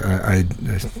understatement. I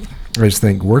just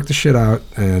think work the shit out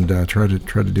and try to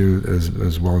do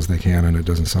as well as they can, and it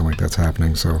doesn't sound like that's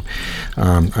happening. So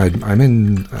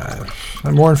I'm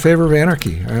more in favor of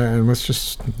anarchy. Let's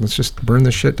just burn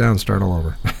this shit down, and start all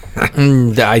over.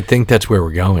 I think that's where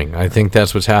we're going. I think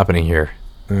that's what's happening here.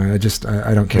 I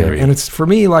don't care. Maybe. And it's for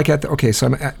me like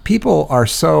so people are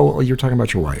so. You're talking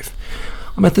about your wife.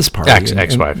 I'm at this party.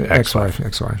 Ex-wife.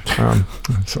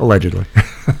 Allegedly.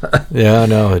 Yeah,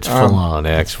 no, it's full on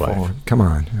ex-wife. Come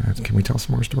on. Can we tell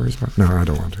some more stories about? No, I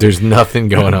don't want to. There's nothing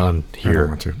going on here. I don't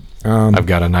want to. I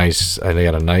got a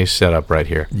nice setup right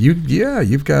here. You've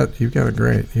got it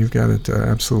great. You've got it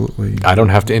absolutely. I don't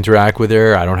have to interact with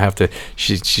her. I don't have to.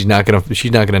 She's not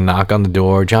gonna knock on the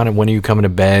door. John, when are you coming to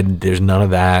bed? There's none of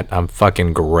that. I'm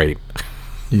fucking great.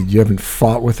 You haven't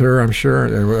fought with her, I'm sure.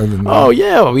 Oh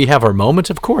yeah, we have our moments,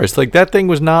 of course. Like that thing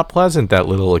was not pleasant. That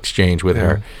little exchange with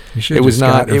her. You should have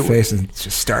got in her face and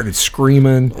just started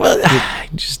screaming. Well, I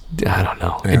don't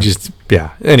know.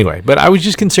 Yeah. Anyway, but I was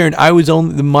just concerned.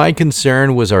 My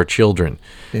concern was our children,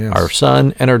 our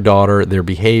son and our daughter, their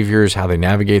behaviors, how they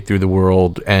navigate through the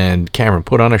world. And Cameron,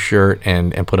 put on a shirt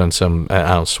and put on some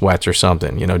sweats or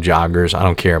something. Joggers. I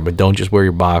don't care, but don't just wear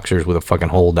your boxers with a fucking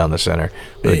hole down the center.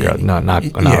 Not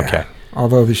okay.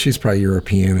 Although she's probably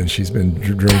European and she's been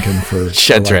drinking for.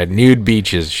 That's right. Nude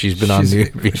beaches. She's been on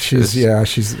nude beaches.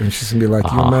 She's gonna be like,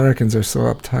 you Americans are so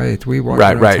uptight. We walk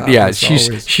right. Yeah,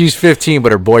 she's 15,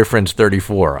 but her boyfriend's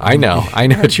 34. I know.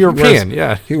 It's European.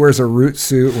 He wears a root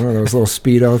suit, one of those little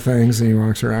Speedo things, and he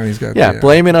walks around. He's got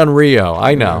blame it on Rio.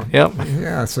 I know. Yep.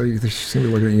 Yeah. So she's gonna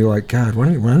be looking at you like, God, why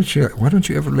don't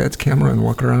you ever let Cameron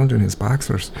walk around in his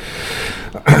boxers?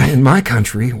 In my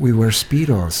country, we wear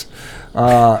Speedos.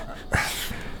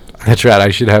 That's right.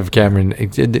 I should have Cameron.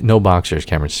 No boxers,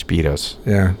 Cameron. Speedos.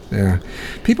 Yeah.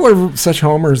 People are such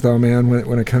homers, though, man.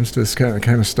 When it comes to this kind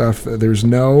of stuff, there's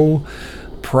no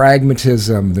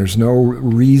pragmatism. There's no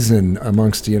reason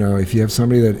amongst if you have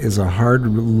somebody that is a hard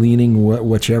leaning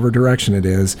whichever direction it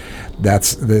is,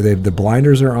 that's the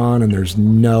blinders are on, and there's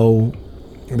no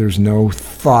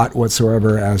thought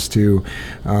whatsoever as to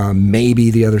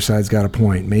maybe the other side's got a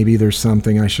point. Maybe there's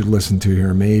something I should listen to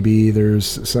here. Maybe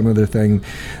there's some other thing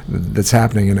that's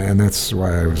happening, and that's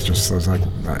why I was like,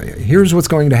 here's what's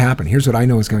going to happen. Here's what I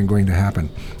know is going to happen.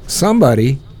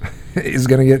 Somebody is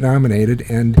going to get nominated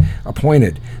and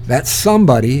appointed. That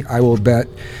somebody, I will bet,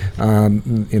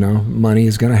 money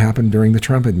is going to happen during the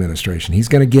Trump administration. He's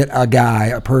going to get a guy,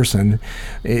 a person,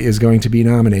 is going to be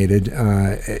nominated,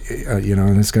 and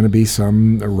it's going to be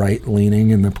some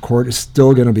right-leaning, and the court is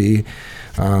still going to be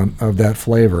of that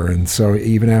flavor. And so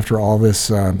even after all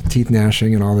this teeth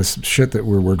gnashing and all this shit that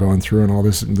we're going through and all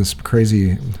this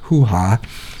crazy hoo-ha,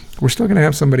 we're still going to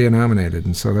have somebody nominated.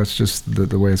 And so that's just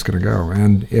the way it's going to go.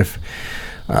 And if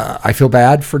I feel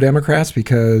bad for Democrats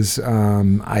because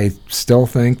I still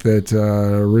think that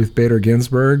Ruth Bader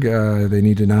Ginsburg, they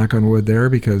need to knock on wood there,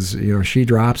 because she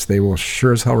drops, they will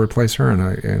sure as hell replace her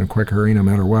in a quick hurry no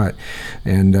matter what.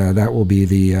 And that will be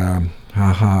the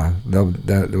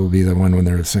that will be the one when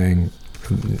they're saying,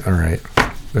 all right,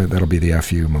 that'll be the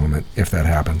FU moment if that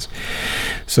happens.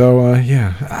 So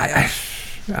I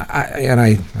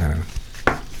don't know.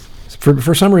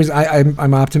 For some reason,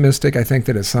 I'm optimistic. I think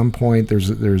that at some point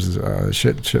there's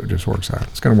shit just works out.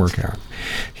 It's going to work out.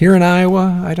 Here in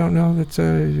Iowa, I don't know that.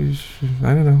 I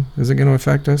don't know. Is it going to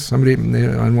affect us? Somebody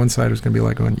on one side is going to be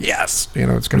like going, yes.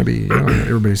 It's going to be.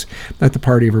 Everybody's at the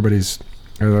party. Everybody's.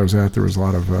 I was at. There was a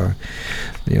lot of,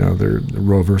 the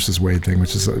Roe versus Wade thing,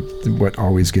 which is what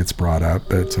always gets brought up.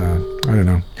 But I don't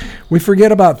know. We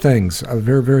forget about things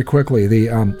very, very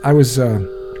quickly. I was.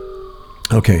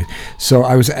 Okay, so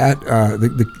I was at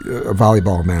the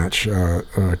volleyball match a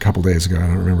couple days ago. I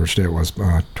don't remember which day it was.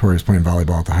 Tori was playing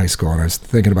volleyball at the high school, and I was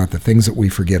thinking about the things that we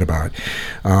forget about.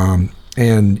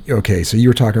 And, okay, so you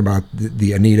were talking about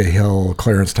the Anita Hill,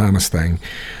 Clarence Thomas thing.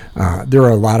 There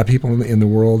are a lot of people in the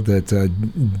world that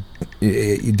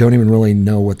you don't even really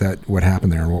know what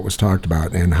happened there and what was talked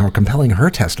about and how compelling her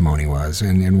testimony was.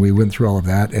 And we went through all of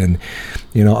that. And,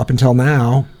 up until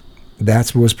now,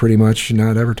 that was pretty much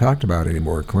not ever talked about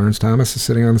anymore. Clarence Thomas is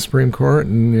sitting on the Supreme Court,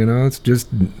 and, it's just,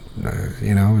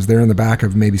 it was there in the back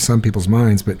of maybe some people's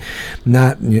minds, but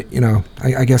not,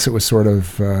 I guess it was sort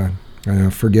of,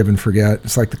 forgive and forget.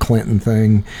 It's like the Clinton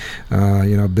thing,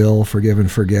 Bill, forgive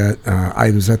and forget. I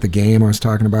was at the game I was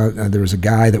talking about. There was a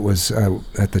guy that was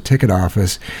at the ticket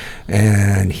office,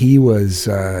 and he was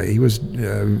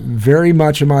very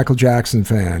much a Michael Jackson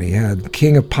fan. He had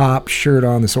King of Pop shirt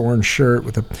on, this orange shirt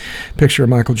with a picture of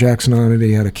Michael Jackson on it.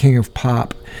 He had a King of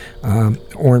Pop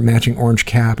matching orange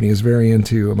cap, and he was very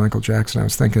into Michael Jackson. I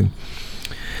was thinking,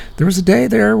 there was a day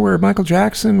there where Michael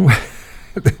Jackson...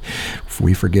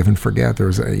 we forgive and forget. There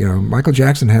was Michael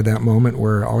Jackson had that moment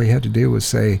where all he had to do was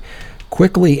say,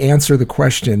 quickly answer the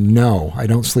question, no, I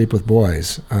don't sleep with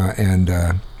boys. And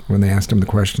when they asked him the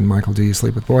question, Michael, do you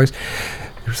sleep with boys?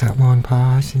 There was that long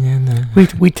pause, and then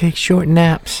we take short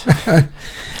naps.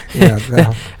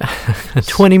 Yeah,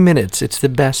 20 minutes. It's the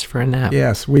best for a nap.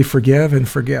 Yes, we forgive and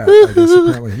forget. I guess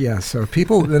apparently, yeah. So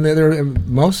people,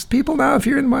 most people now, if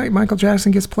you're in Michael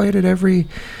Jackson gets played at every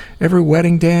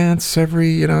wedding dance, we've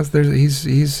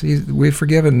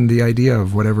forgiven the idea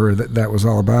of whatever that was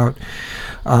all about.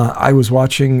 I was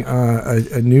watching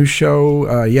a news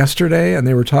show yesterday, and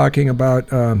they were talking about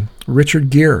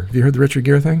Richard Gere. Have you heard the Richard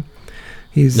Gere thing?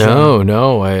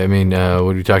 No. I mean, what are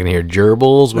we talking here?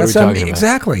 Gerbils? What are we talking about?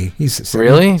 Exactly. He's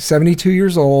 72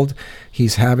 years old.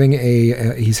 He's having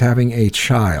a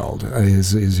child.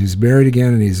 He's married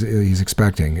again, and he's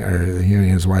expecting. Or he and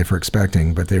his wife are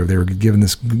expecting. But they were given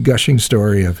this gushing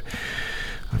story of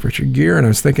Richard Gere, and I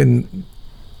was thinking,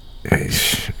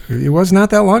 it was not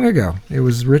that long ago. It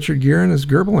was Richard Gere and his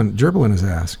gerbil in his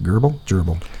ass. Gerbil.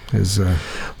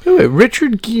 Wait,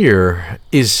 Richard Gere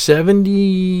is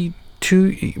 72.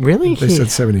 Really? They said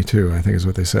 72, I think is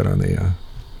what they said on the...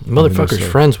 Motherfucker's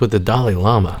friends with the Dalai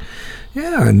Lama.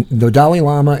 Yeah, and the Dalai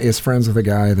Lama is friends with a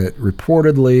guy that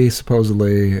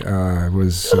supposedly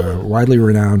was widely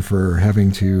renowned for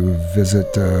having to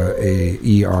visit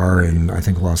a ER in, I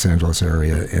think, Los Angeles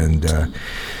area, and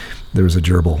there was a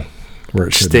gerbil where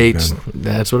it states.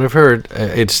 That's what I've heard.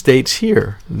 It states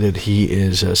here that he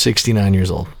is 69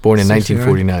 years old, born in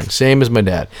 1949, same as my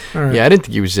dad. Right. Yeah, I didn't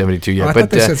think he was 72 yet. I thought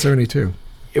they said 72.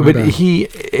 But he,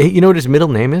 you know what his middle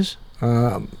name is?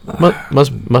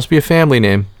 Must be a family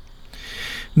name.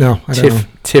 No, I don't know.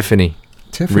 Tiffany.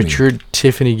 Richard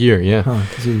Tiffany Gere, yeah. Huh.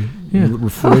 Is he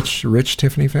rich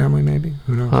Tiffany family, maybe?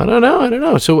 Who knows? I don't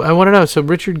know. So I want to know. So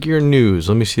Richard Gere news.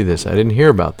 Let me see this. I didn't hear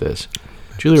about this.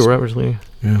 Julia Roberts.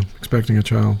 Yeah, expecting a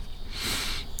child.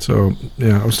 So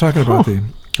yeah, I was talking about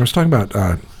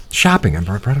shopping.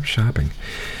 I brought up shopping.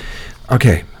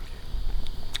 Okay,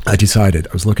 I decided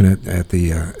I was looking at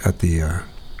the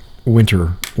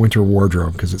winter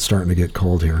wardrobe because it's starting to get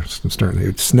cold here.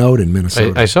 It snowed in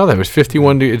Minnesota. I saw that. It was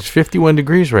 51. It's 51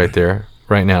 degrees right there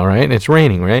right now, right? And it's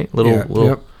raining, right?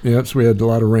 Yep. Yep. So we had a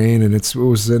lot of rain, and it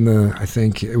was in the. I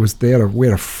think it was. We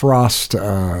had a frost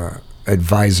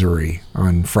advisory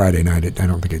on Friday night. I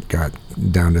don't think it got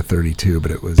down to 32,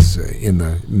 but it was in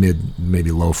the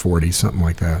maybe low 40s, something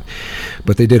like that.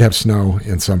 But they did have snow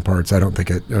in some parts. I don't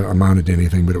think it amounted to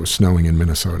anything, but it was snowing in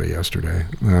Minnesota yesterday.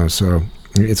 So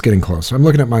it's getting close. I'm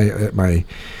looking at my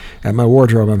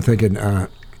wardrobe. I'm thinking I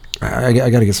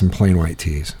got to get some plain white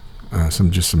tees.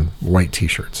 Some white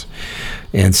T-shirts,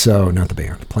 and so not the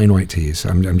band, plain white tees.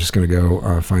 I'm just going to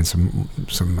go find some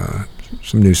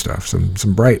new stuff,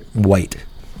 some bright white.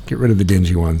 Get rid of the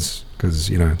dingy ones because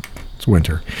it's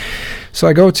winter. So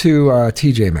I go to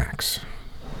TJ Maxx.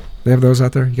 They have those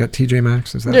out there. You got TJ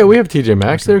Maxx? Is that? Yeah, we have TJ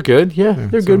Maxx. They're good. Yeah,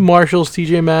 they're good. Marshalls,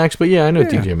 TJ Maxx. But yeah, I know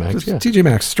TJ Maxx. Yeah. TJ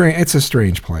Maxx. It's a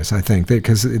strange place, I think,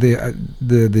 because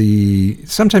the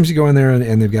sometimes you go in there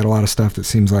and they've got a lot of stuff that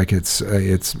seems like it's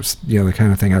the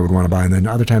kind of thing I would want to buy, and then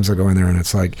other times I go in there and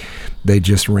it's like they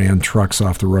just ran trucks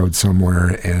off the road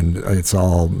somewhere, and it's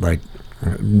all like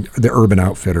the Urban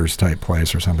Outfitters type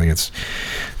place or something. It's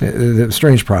the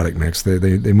strange product mix. They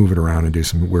move it around and do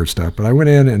some weird stuff. But I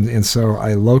went in and so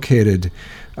I located.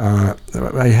 I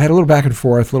had a little back and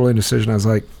forth, a little indecision. I was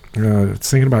like,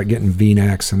 thinking about getting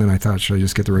V-necks, and then I thought, should I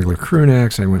just get the regular crew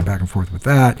necks? I went back and forth with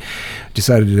that.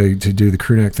 Decided to do the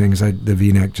crew neck thing because the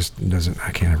V-neck just doesn't.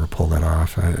 I can't ever pull that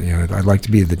off. I'd like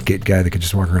to be the guy that could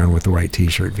just walk around with the white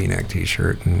T-shirt, V-neck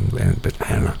T-shirt, but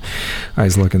I don't know. I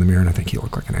just look in the mirror and I think you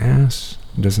look like an ass.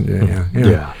 Doesn't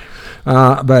yeah.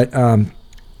 But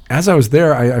as I was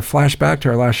there, I flashed back to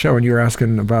our last show, and you were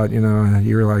asking about, you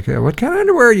were like, hey, what kind of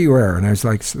underwear do you wear? And I was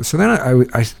like, so then I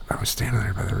was standing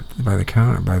there by the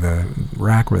counter, by the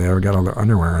rack where they got all the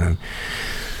underwear, and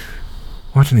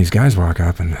watching these guys walk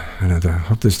up, and I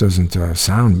hope this doesn't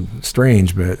sound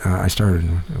strange, but I was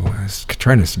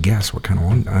trying to guess what kind of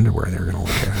underwear they were going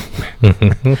to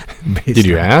look at. Did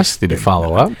you ask? Did you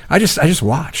follow up? I just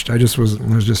watched. I just was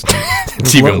just.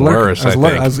 It's even worse. I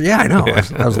think. I know.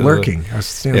 I was lurking. I was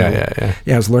standing. Yeah.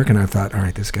 I was lurking. I thought, all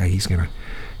right, this guy, he's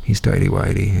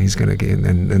tighty-whitey. He's going to get,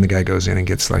 and then the guy goes in and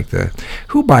gets like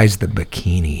who buys the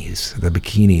bikinis? The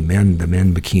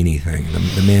men bikini thing,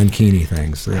 the mankini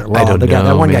things. Well, I don't know,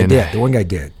 that one man. guy did. The one guy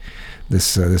did.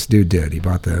 This dude did. He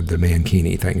bought the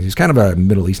mankini thing. He's kind of a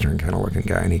Middle Eastern kind of looking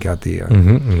guy, and he got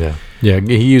the. Yeah.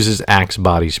 He uses Axe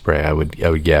body spray. I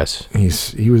would guess. He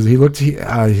looked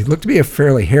to be a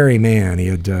fairly hairy man. He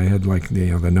had like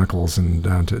the knuckles and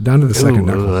down to the second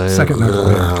knuckle. Second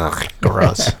knuckle.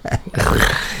 Gross.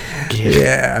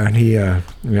 Yeah, and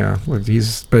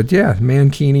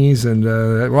mankinis, and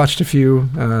I watched a few.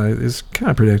 It's kind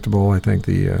of predictable. I think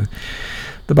the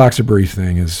boxer brief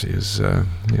thing is it's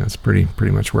pretty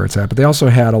much where it's at. But they also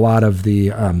had a lot of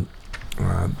the. I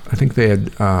think they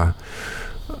had. I'm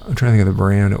trying to think of the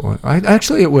brand. It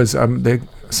was.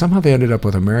 They ended up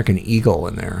with American Eagle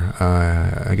in there.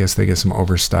 I guess they get some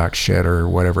overstock shit or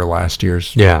whatever last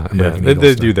year's. They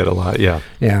do that a lot. Yeah.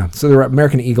 So there were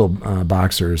American Eagle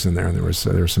boxers in there, and there were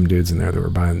some dudes in there that were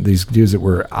buying these dudes that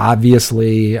were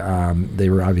obviously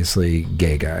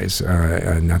gay guys.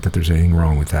 Not that there's anything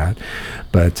wrong with that,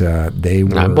 but they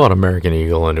were. I bought American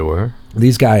Eagle underwear.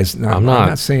 These guys. No, I'm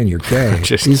not saying you're gay.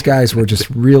 These guys were just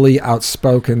really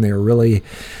outspoken. They were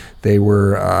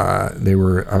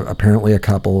apparently a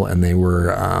couple, and they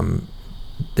were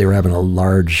having a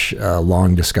large,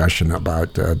 long discussion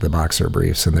about the boxer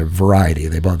briefs and the variety.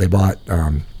 They probably bought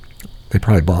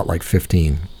like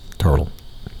 15 total.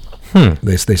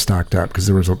 They stocked up because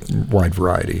there was a wide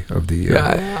variety of the.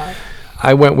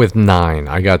 I went with 9.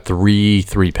 I got 3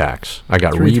 packs. I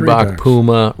got Reebok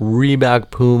Puma,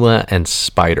 and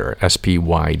Spyder,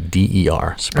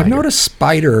 Spyder. Spyder. I've noticed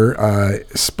Spyder,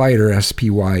 Spyder,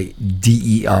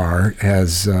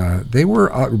 has. They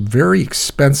were very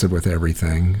expensive with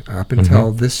everything up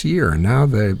until this year, and now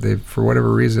they for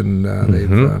whatever reason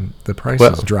the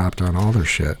prices dropped on all their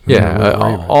shit.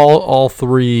 All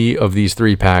 3 of these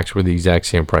 3 packs were the exact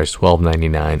same price,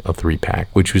 $12.99 a 3-pack,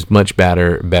 which was much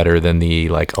better than the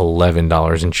like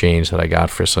 $11 and change that I got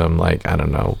for some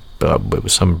it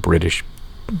was some British.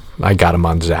 I got them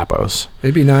on Zappos.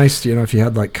 It'd be nice, if you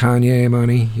had like Kanye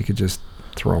money, you could just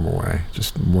throw them away,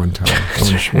 just one time.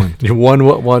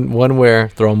 one wear,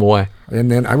 throw them away.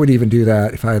 And then I would even do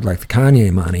that if I had like the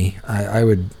Kanye money.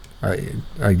 You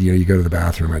go to the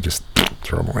bathroom, I just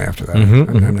throw them away after that.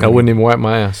 I wouldn't even wipe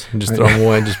my ass. Just throw them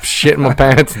away. Just shit in my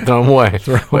pants and throw them away.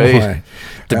 Away.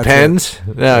 Depends.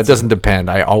 No, it doesn't depend.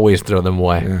 I always throw them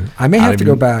away. Yeah. I may have to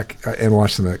go back and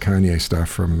watch some of that Kanye stuff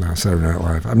from Saturday Night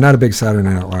Live. I'm not a big Saturday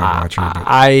Night Live watcher. But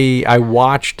I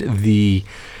watched the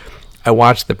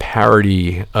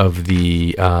parody of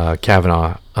the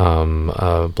Kavanaugh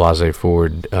Blasey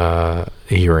Ford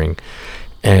hearing,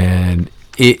 and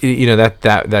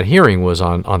that hearing was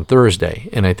on Thursday,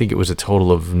 and I think it was a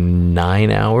total of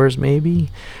 9 hours maybe,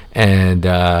 and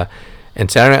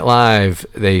Saturday Night Live,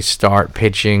 they start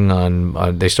pitching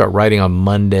they start writing on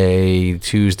Monday,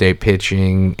 Tuesday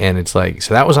pitching, and it's like,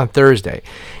 so that was on Thursday.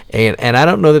 And I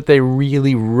don't know that they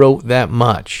really wrote that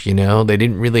much, they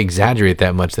didn't really exaggerate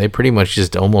that much. They pretty much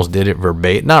just almost did it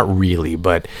verbatim. Not really,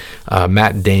 but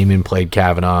Matt Damon played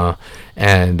Kavanaugh,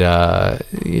 and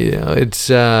it's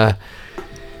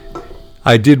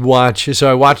I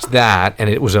watched that, and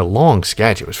it was a long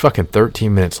sketch. It was fucking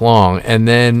 13 minutes long, and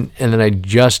then I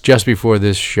just before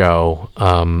this show,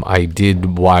 I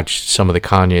did watch some of the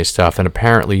Kanye stuff, and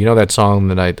apparently, that song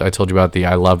that I told you about, the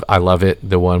I Love It,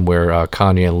 the one where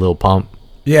Kanye and Lil Pump.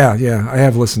 Yeah, I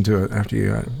have listened to it after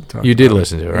you talked. You did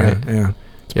listen to it, right? Yeah.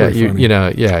 Yeah,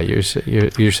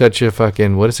 you're such a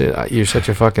fucking, what is it? You're such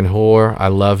a fucking whore. I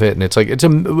love it, and it's like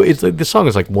the song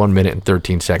is like 1 minute and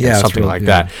 13 seconds, something like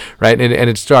that, right? And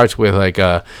it starts with like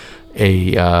a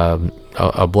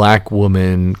black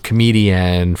woman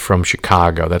comedian from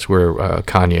Chicago. That's where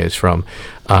Kanye is from,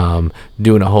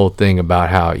 doing a whole thing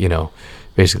about how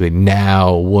basically now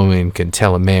a woman can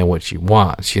tell a man what she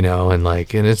wants, and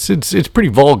it's pretty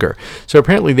vulgar. So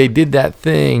apparently they did that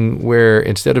thing where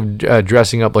instead of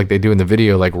dressing up like they do in the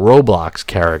video, like Roblox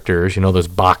characters, those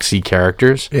boxy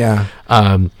characters. Yeah.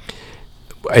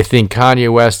 I think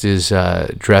Kanye West is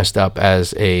dressed up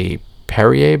as a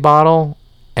Perrier bottle,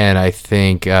 and I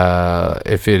think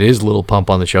if it is Lil Pump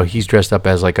on the show, he's dressed up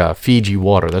as like a Fiji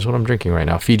water. That's what I'm drinking right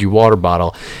now, Fiji water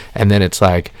bottle, and then it's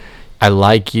like, I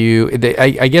like you.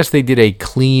 I guess they did a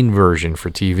clean version for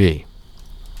TV.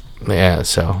 Yeah,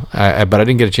 so but I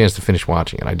didn't get a chance to finish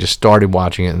watching it. I just started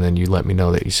watching it, and then you let me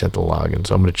know that you sent the login,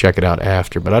 so I'm going to check it out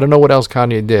after. But I don't know what else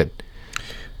Kanye did.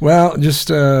 Well, just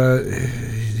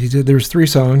he did. There was 3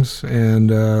 songs and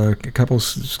a couple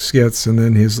skits, and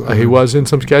then his. He was in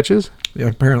some sketches. Yeah,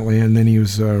 apparently, and then he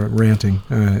was ranting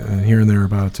here and there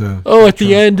about. At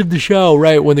the end of the show,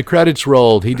 right when the credits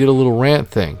rolled, he did a little rant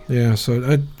thing. Yeah, so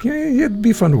it'd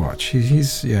be fun to watch. He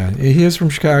is from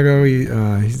Chicago.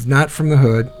 He's not from the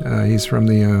hood. He's from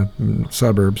the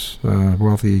suburbs.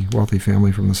 Wealthy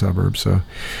family from the suburbs. So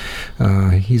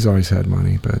he's always had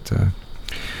money, but.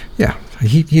 Yeah,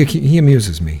 he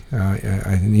amuses me.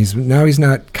 And he's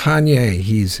not Kanye.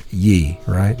 He's Ye,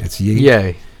 right? It's Ye.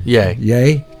 Yay.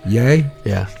 Yay.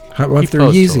 Yeah. If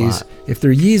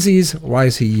they're Yeezys, why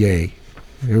is he Ye?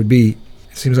 It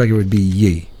seems like it would be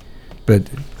Ye, but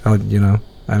I don't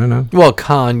know. Well,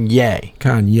 Kanye.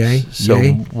 So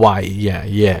Yay? Why? Yeah.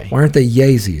 Yay. Why aren't they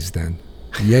Yeezys then?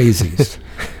 Yeezys.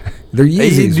 They're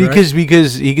Yeezys,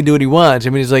 because he can do what he wants. I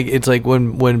mean, it's like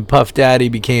when Puff Daddy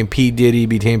became P Diddy,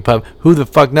 became Puff. Who the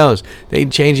fuck knows? They can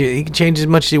change it. He can change as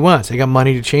much as he wants. They got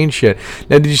money to change shit.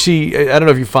 Now, did you see? I don't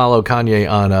know if you follow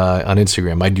Kanye on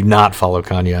Instagram. I do not follow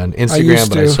Kanye on Instagram,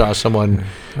 but I saw someone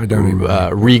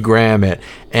regram it,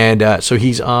 and so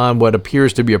he's on what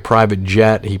appears to be a private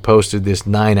jet. He posted this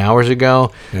 9 hours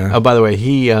ago. Yeah. Oh, by the way,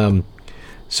 he.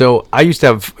 So I used to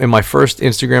have in my first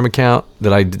Instagram account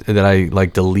that I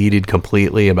like deleted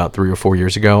completely about 3 or 4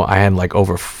 years ago. I had like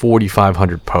over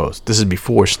 4,500 posts. This is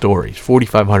before stories.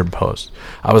 4,500 posts.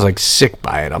 I was like sick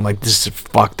by it. I'm like, this is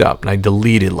fucked up, and I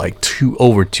deleted like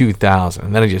over 2,000.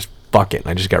 And then I just fuck it, and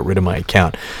I just got rid of my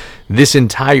account. This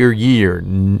entire year,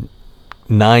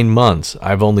 9 months,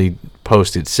 I've only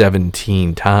posted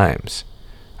 17 times.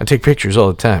 I take pictures all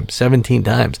the time. 17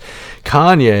 times.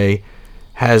 Kanye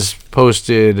has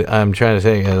posted, I'm trying to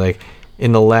say, like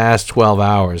in the last 12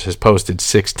 hours, has posted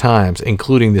 6 times,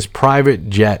 including this private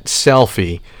jet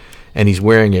selfie, and he's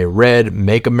wearing a red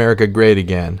Make America Great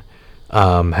Again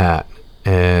hat.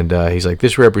 And he's like,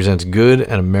 this represents good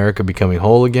and America becoming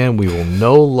whole again. We will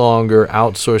no longer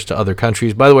outsource to other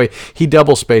countries. By the way, he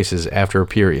double spaces after a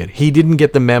period. He didn't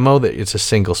get the memo that it's a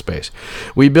single space.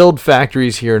 We build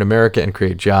factories here in America and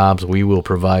create jobs. We will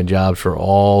provide jobs for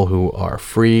all who are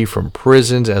free from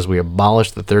prisons as we abolish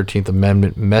the 13th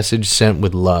Amendment. Message sent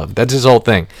with love. That's his whole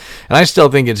thing. And I still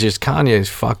think it's just Kanye's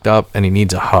fucked up and he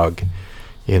needs a hug,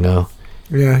 Yeah,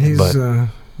 he's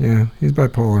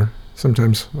bipolar.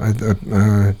 Sometimes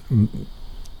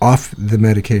off the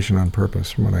medication on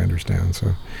purpose, from what I understand.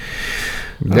 So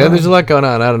there's a lot going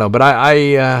on. I don't know, but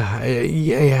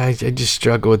I just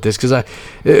struggle with this because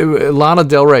Lana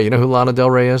Del Rey. You know who Lana Del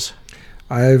Rey is?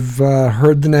 I've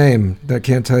heard the name. I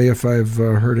can't tell you if I've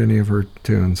heard any of her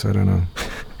tunes. I don't know.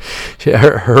 Yeah,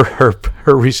 her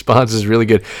response is really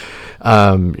good.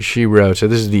 She wrote, so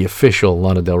this is the official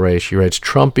Lana Del Rey. She writes,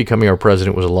 Trump becoming our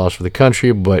president was a loss for the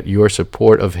country, but your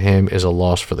support of him is a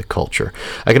loss for the culture.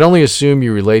 I can only assume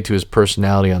you relate to his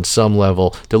personality on some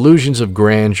level, delusions of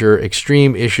grandeur,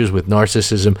 extreme issues with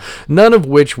narcissism, none of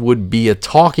which would be a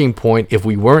talking point if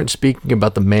we weren't speaking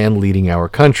about the man leading our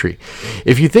country.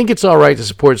 If you think it's all right to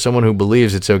support someone who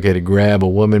believes it's okay to grab a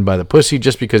woman by the pussy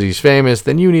just because he's famous,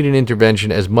 then you need an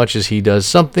intervention as much as he does,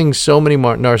 something so many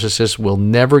narcissists will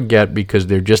never get because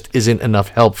there just isn't enough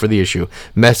help for the issue.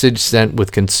 Message sent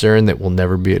with concern that will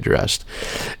never be addressed.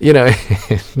 You know,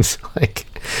 it's like,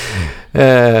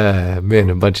 man,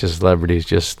 a bunch of celebrities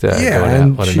just going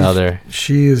at one another.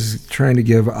 She is trying to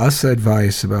give us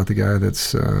advice about the guy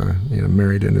that's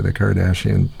married into the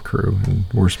Kardashian crew, and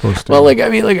we're supposed to. Well, I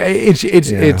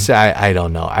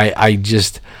don't know.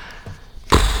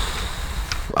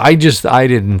 I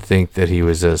didn't think that he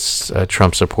was a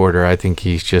Trump supporter. I think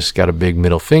he's just got a big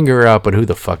middle finger up, but who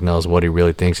the fuck knows what he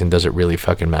really thinks, and does it really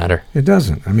fucking matter? It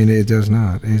doesn't. I mean, it does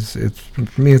not. It's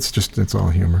for me, it's all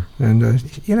humor. And,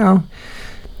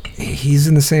 he's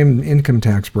in the same income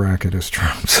tax bracket as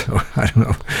Trump, so I don't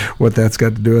know what that's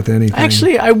got to do with anything.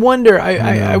 Actually, I wonder.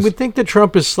 I would think that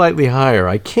Trump is slightly higher.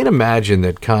 I can't imagine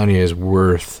that Kanye is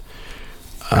worth,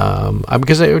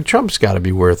 because Trump's got to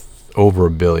be worth over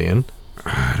 $1 billion. I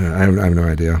have no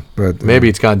idea, but maybe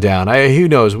it's gone down. Who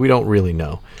knows? We don't really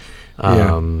know. I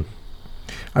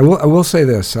will say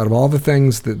this: out of all the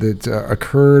things that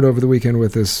occurred over the weekend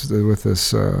with this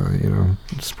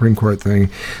Supreme Court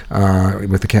thing,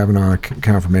 with the Kavanaugh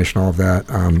confirmation, all of that,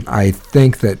 I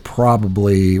think that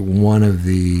probably one of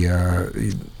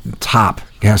the top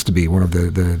has to be one of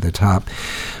the top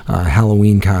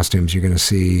Halloween costumes you're going to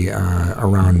see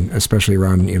around, especially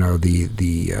around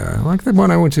the like the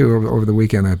one I went to over the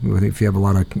weekend. If you have a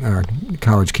lot of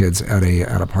college kids at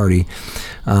a party,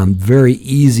 very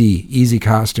easy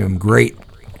costume, great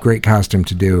costume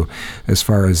to do as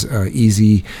far as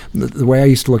easy. The way I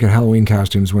used to look at Halloween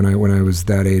costumes when I was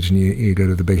that age, and you go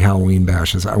to the big Halloween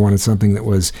bashes, I wanted something that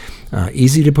was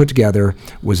easy to put together,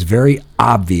 was very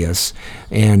obvious,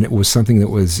 and it was something that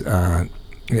was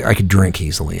I could drink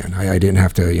easily in. I didn't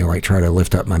have to try to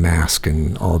lift up my mask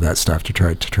and all of that stuff to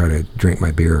try to drink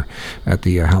my beer at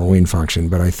the Halloween function.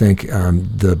 But I think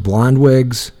the blonde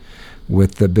wigs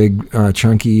with the big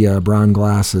chunky brown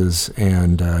glasses,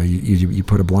 and you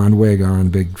put a blonde wig on,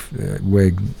 big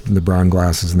wig, the brown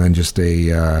glasses, and then just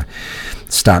a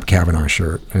Stop Kavanaugh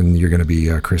shirt, and you're going to be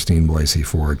Christine Blasey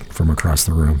Ford from across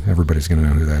the room. Everybody's going to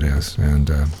know who that is, and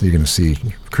you're going to see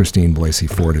Christine Blasey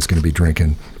Ford is going to be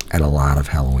drinking at a lot of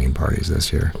Halloween parties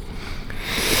this year.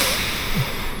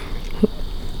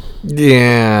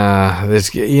 Yeah,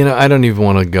 I don't even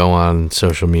want to go on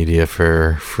social media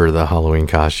for the Halloween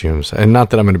costumes, and not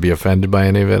that I'm going to be offended by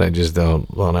any of it. I just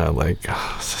don't want to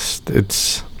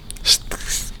it's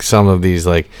some of these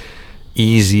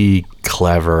easy,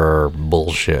 clever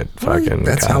bullshit fucking.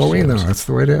 That's costumes. Halloween though. That's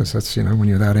the way it is. That's when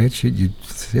you're that age,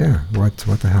 what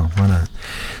the hell? Why not?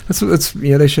 That's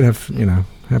they should have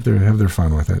have their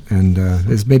fun with it, and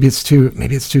maybe it's too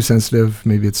sensitive,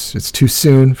 maybe it's too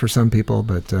soon for some people,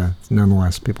 but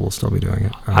nonetheless, people will still be doing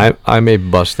it. I may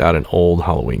bust out an old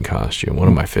Halloween costume, one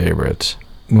of my favorites.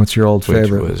 What's your old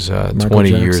favorite? Which was 20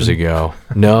 years ago.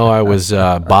 No, I was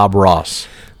Bob Ross.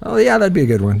 Oh yeah, that'd be a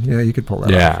good one. Yeah, you could pull that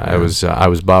off. Yeah, I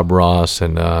was Bob Ross,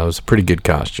 and it was a pretty good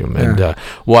costume. And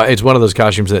it's one of those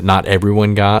costumes that not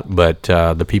everyone got, but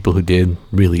the people who did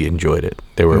really enjoyed it.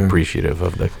 They were appreciative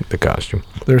of the costume.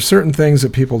 There are certain things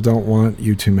that people don't want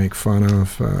you to make fun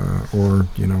of or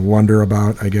wonder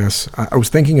about, I guess. I was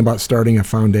thinking about starting a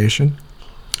foundation,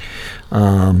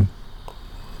 Canine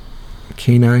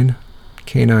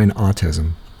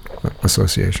Autism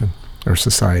Association. Or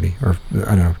society, or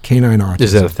I don't know, canine autism.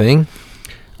 Is that a thing?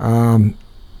 I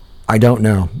don't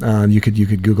know. You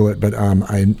could Google it, but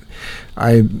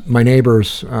my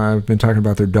neighbors, I've been talking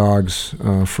about their dogs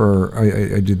for.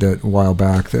 I did that a while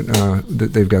back. That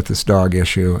they've got this dog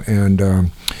issue, and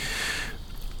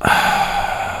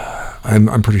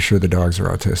I'm pretty sure the dogs are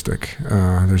autistic.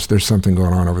 There's something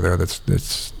going on over there that's.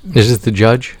 Is it the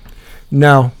judge?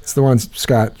 No, it's the one,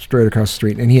 Scott, straight across the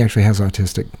street, and he actually has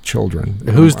autistic children.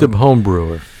 Who's the home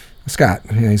brewer? Scott.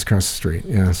 Yeah, he's across the street.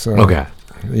 Yeah. So. Okay.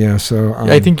 Yeah. So.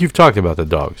 I think you've talked about the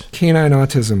dogs. Canine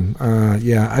autism.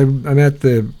 Yeah, I'm at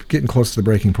getting close to the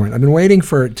breaking point. I've been waiting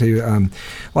for it to. A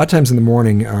lot of times in the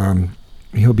morning,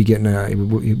 he'll be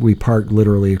getting. We park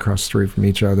literally across the street from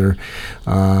each other.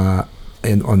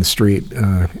 on the street,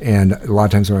 and a lot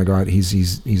of times when I go out,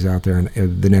 he's out there,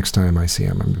 and the next time I see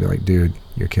him, I'm gonna be like, dude,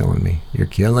 you're killing me. You're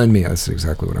killing me. That's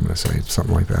exactly what I'm gonna say.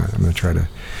 Something like that. I'm gonna try to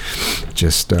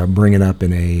just bring it up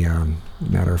in a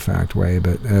matter of fact way.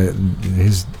 But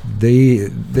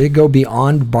they go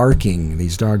beyond barking.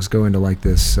 These dogs go into like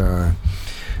this.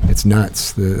 It's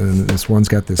nuts. This one's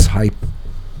got this high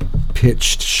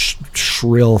pitched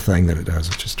shrill thing that it does.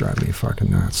 It just drives me fucking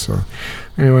nuts. So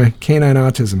anyway, canine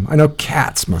autism. I know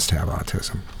cats must have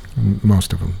autism.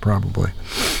 Most of them probably.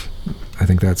 I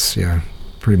think that's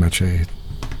pretty much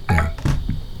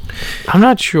I'm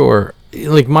not sure.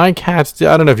 Like my cats,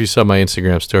 I don't know if you saw my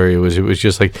Instagram story. It was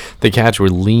just like the cats were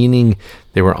leaning.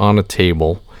 They were on a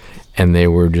table, and they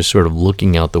were just sort of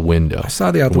looking out the window. I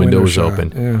saw the window was shot.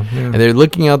 open. Yeah. And they were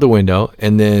looking out the window,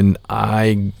 and then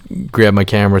I grabbed my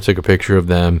camera, took a picture of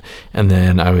them, and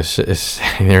then I was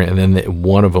sitting there, and then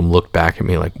one of them looked back at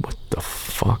me like, what the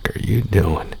fuck are you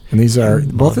doing? And these are,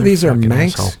 both of these are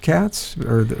Manx cats,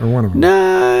 or one of them?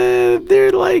 Nah,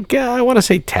 they're like, I want to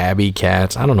say tabby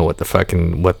cats. I don't know what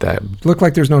that... Look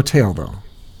like there's no tail, though.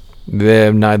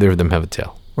 Neither of them have a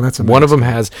tail. Well, that's one of them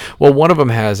has. Well, one of them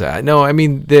has. No, I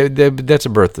mean that's a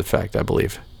birth defect, I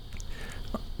believe.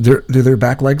 Do their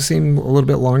back legs seem a little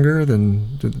bit longer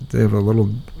than? Do they have a little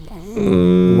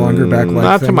longer back leg?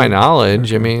 Not thing? to my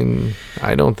knowledge. I mean,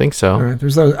 I don't think so. All right,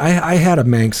 there's those. I had a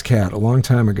Manx cat a long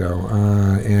time ago,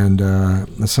 and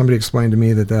somebody explained to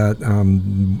me that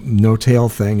no tail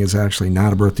thing is actually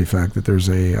not a birth defect. That there's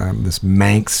this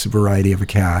Manx variety of a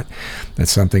cat.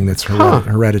 That's something that's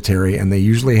hereditary, and they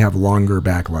usually have longer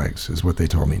back legs, is what they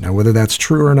told me. Now, whether that's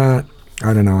true or not,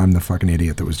 I don't know. I'm the fucking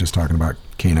idiot that was just talking about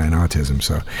canine autism,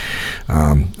 so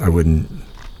I wouldn't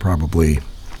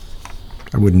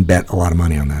bet a lot of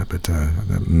money on that, but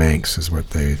the Manx is what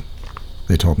they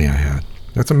told me I had.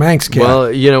 That's a Manx cat.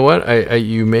 Well, you know what?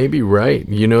 You may be right.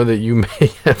 You know that you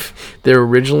may have... They're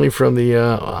originally from the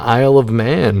Isle of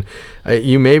Man.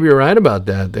 You may be right about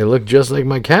that. They look just like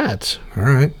my cats. All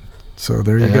right. So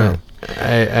there you go.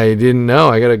 I didn't know.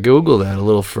 I got to Google that a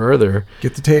little further.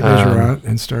 Get the tape measure out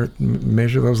and start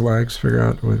measure those legs. Figure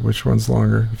out which one's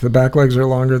longer. If the back legs are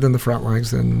longer than the front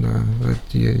legs, then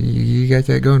you got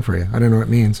that going for you. I don't know what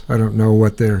it means. I don't know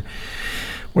what they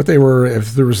were.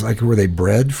 If there was were they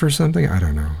bred for something? I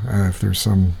don't know. If there's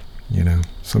some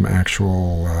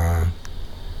actual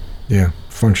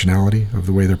functionality of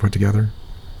the way they're put together,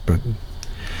 but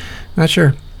not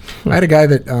sure. I had a guy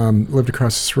that lived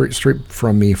across the street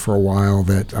from me for a while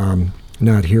that,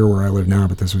 not here where I live now,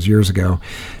 but this was years ago,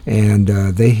 and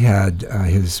they had,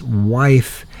 his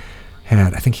wife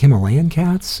had, I think, Himalayan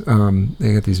cats.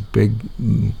 They got these big,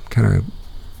 kind of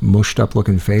mushed up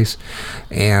looking face,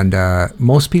 and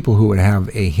most people who would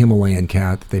have a Himalayan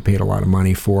cat that they paid a lot of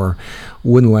money for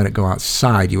wouldn't let it go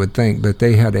outside, you would think, but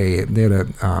they had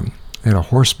a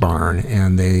horse barn,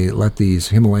 and they let these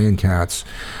Himalayan cats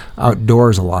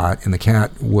outdoors a lot, and the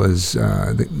cat was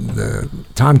the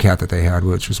tomcat that they had,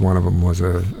 which was one of them was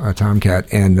a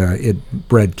tomcat, and it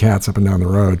bred cats up and down the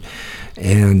road.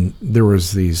 And there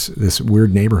was this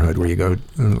weird neighborhood where you go,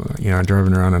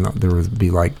 driving around, and there would be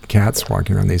like cats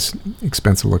walking around, these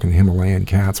expensive looking Himalayan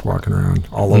cats walking around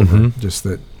all over. Just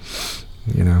that,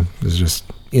 it was just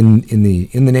in the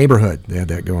neighborhood they had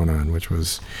that going on, which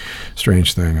was a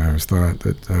strange thing. I always thought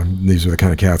that these are the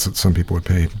kind of cats that some people would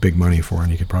pay big money for,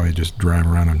 and you could probably just drive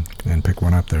around and pick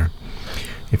one up there.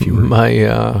 If you were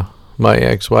my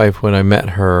ex-wife, when I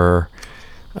met her,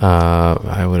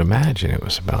 I would imagine it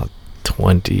was about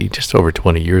just over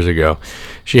 20 years ago.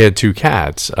 She had two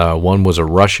cats. One was a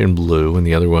Russian blue, and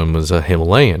the other one was a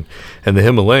Himalayan. And the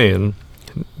Himalayan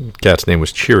cat's name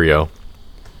was Cheerio.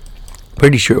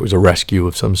 Pretty sure it was a rescue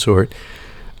of some sort.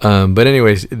 But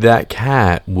anyways, that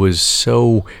cat was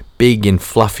so big and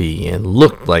fluffy and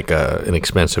looked like an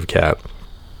expensive cat.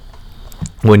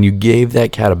 When you gave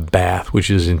that cat a bath,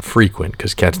 which is infrequent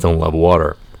because cats don't love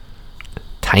water,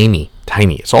 tiny.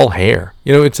 It's all hair.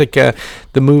 It's like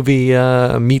the movie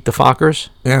Meet the Fockers.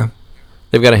 Yeah.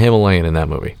 They've got a Himalayan in that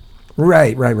movie.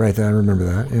 Right. I remember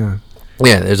that, yeah.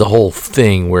 Yeah, there's a whole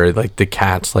thing where like the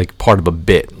cat's like part of a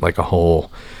bit, like a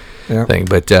whole... Yep. Thing,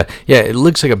 but it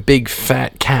looks like a big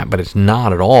fat cat, but it's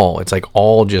not at all. It's like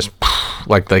all just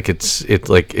like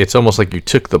it's almost like you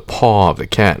took the paw of the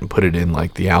cat and put it in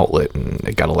like the outlet, and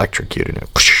it got electrocuted. And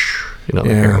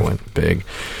the hair went big.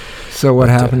 So what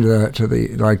happened to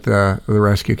the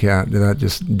rescue cat? Did that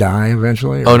just die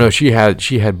eventually? Or? Oh no, she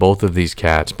had both of these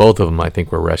cats. Both of them, I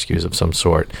think, were rescues of some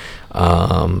sort,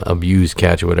 abused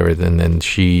cats or whatever. And then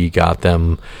she got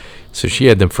them. So she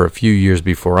had them for a few years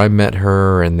before I met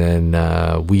her, and then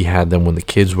we had them when the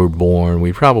kids were born.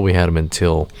 We probably had them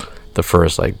until the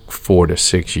first like 4 to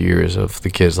 6 years of the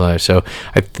kid's life. So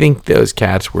I think those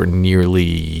cats were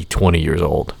nearly 20 years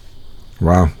old.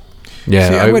 Wow.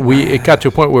 Yeah, it got to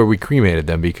a point where we cremated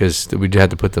them because we had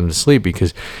to put them to sleep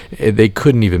because they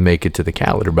couldn't even make it to the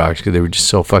cat litter box because they were just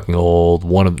so fucking old.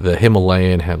 One of the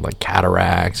Himalayan had like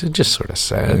cataracts. It just sort of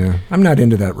sad. Yeah. I'm not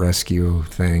into that rescue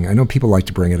thing. I know people like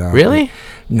to bring it up. Really?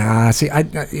 Nah. See,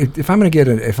 if I'm gonna get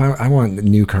it, I want a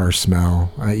new car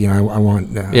smell. I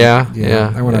want.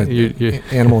 I want an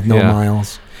animal with no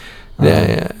miles.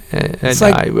 It's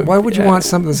like, why would you want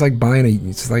something that's like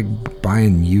it's like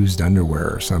buying used underwear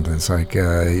or something. It's like,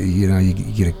 you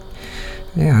get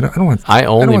a, I don't want. I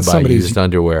only buy used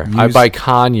underwear. I buy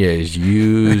Kanye's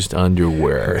used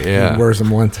underwear. Yeah. He wears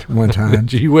them one time.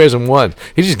 He wears them once.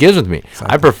 He just gives them to me.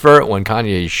 I prefer it when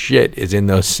Kanye's shit is in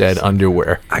those said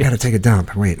underwear. I got to take a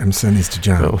dump. Wait, I'm sending these to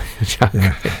John.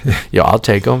 Yo, I'll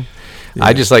take them. Yeah.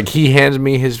 I just he hands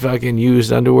me his fucking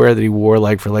used underwear that he wore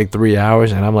for 3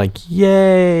 hours, and I'm like,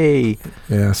 yay.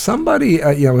 Yeah, somebody,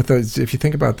 with those, if you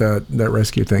think about that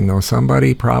rescue thing, though,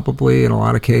 somebody probably, in a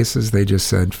lot of cases, they just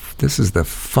said, this is the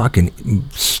fucking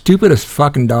stupidest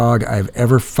fucking dog I've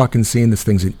ever fucking seen. This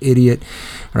thing's an idiot.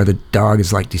 Or the dog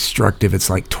is destructive. It's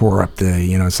tore up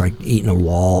it's like eating a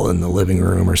wall in the living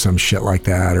room or some shit like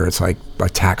that. Or it's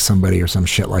attack somebody or some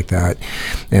shit like that.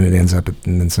 And it ends up,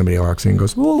 and then somebody walks in and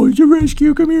goes, oh, it's a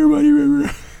rescue. Come here, buddy.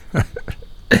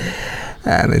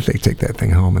 And they take that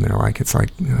thing home and they're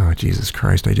oh, Jesus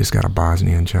Christ, I just got a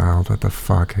Bosnian child. What the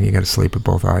fuck? You got to sleep with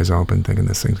both eyes open thinking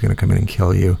this thing's going to come in and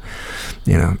kill you.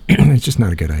 It's just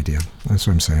not a good idea. That's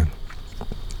what I'm saying.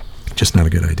 Just not a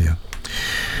good idea.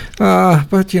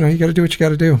 But, you got to do what you got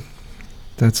to do.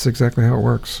 That's exactly how it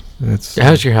works.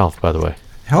 How's your health, by the way?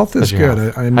 Health is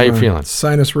good. How you feeling?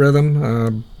 Sinus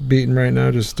rhythm, beating right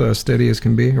now, just steady as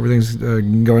can be. Everything's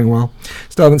going well.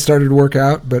 Still haven't started to work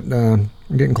out, but I'm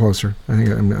getting closer. I think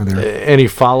I'm there. Any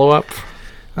follow-up?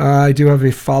 I do have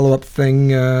a follow-up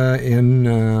thing in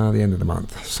the end of the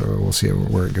month, so we'll see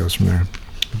where it goes from there.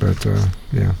 But,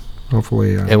 yeah.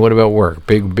 Hopefully. And what about work?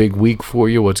 Big week for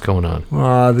you? What's going on?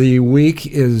 The week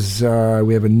is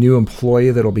we have a new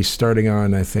employee that'll be starting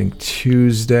on, I think,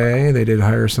 Tuesday. They did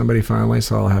hire somebody finally,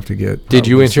 so I'll have to get. Did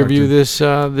you interview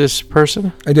this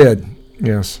person? I did.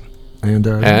 Yes. And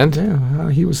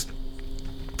yeah, he was.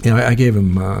 I gave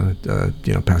him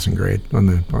passing grade on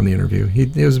the interview. He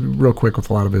was real quick with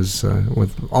a lot of his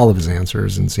with all of his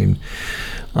answers and seemed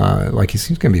like he's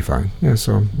going to be fine. Yeah,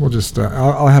 so we'll just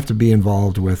I'll have to be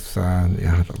involved with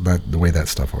the way that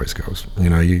stuff always goes.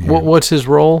 What's his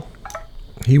role?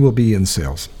 He will be in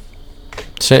sales.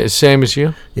 Same as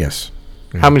you? Yes.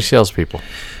 Yeah. How many salespeople?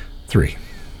 3.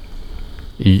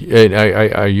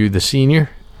 Are you the senior?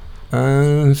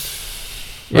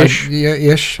 Ish?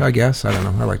 Ish, I guess. I don't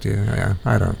know. I like to. Yeah,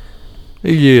 I don't.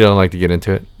 You don't like to get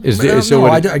into it.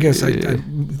 I guess a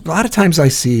lot of times I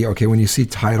see. Okay, when you see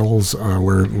titles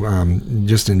where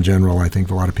just in general, I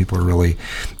think a lot of people are really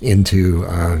into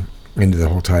the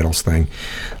whole titles thing.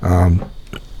 And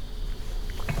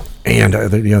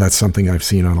that's something I've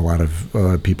seen on a lot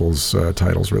of people's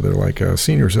titles where they're like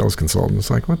senior sales consultant. It's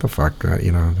like, what the fuck,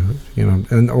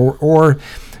 and or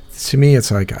to me, it's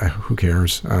like, who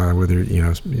cares whether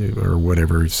or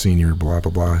whatever, senior, blah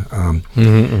blah blah.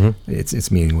 It's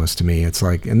meaningless to me. It's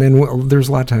like, and then there's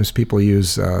a lot of times people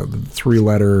use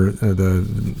 3-letter.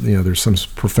 There's some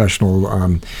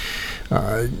professional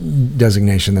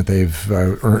designation that they've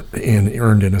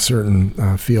earned in a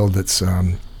certain field that's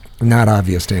not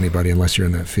obvious to anybody unless you're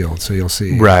in that field. So you'll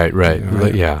see. Right.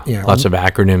 Yeah. Lots of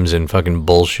acronyms and fucking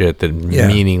bullshit that are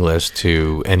meaningless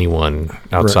to anyone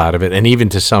outside of it, and even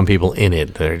to some people in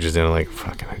it that are just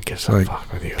fucking, I guess I'll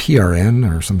fuck with you.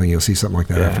 PRN or something. You'll see something like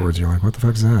that afterwards. You're like, what the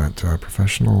fuck is that?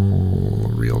 Professional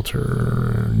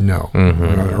realtor? No,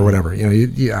 or whatever.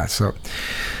 So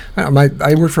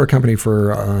I worked for a company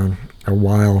for a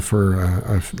while, for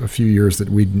a few years, that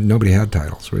nobody had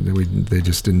titles. They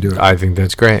just didn't do it. I think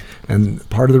that's great. And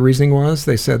part of the reasoning was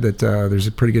they said that there's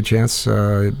a pretty good chance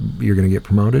you're going to get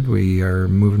promoted. We are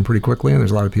moving pretty quickly, and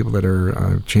there's a lot of people that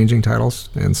are changing titles,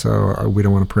 and so we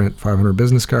don't want to print 500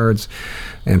 business cards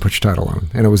and put your title on.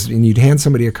 And you'd hand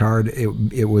somebody a card.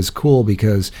 It was cool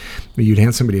because you'd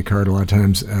hand somebody a card a lot of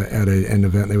times at an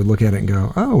event. They would look at it and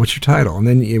go, "Oh, what's your title?" And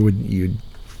then you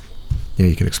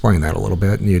could explain that a little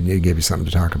bit, and it gave you something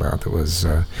to talk about. That was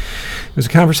it was a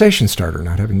conversation starter,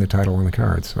 not having the title on the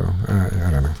card. So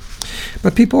I don't know,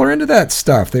 but people are into that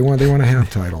stuff. They want to have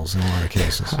titles in a lot of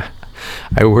cases.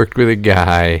 I worked with a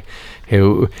guy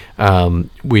who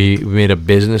we made up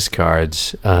business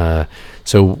cards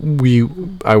So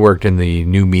I worked in the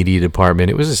new media department.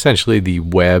 It was essentially the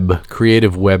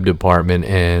creative web department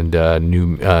and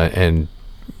and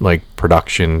like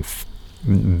production,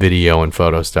 video and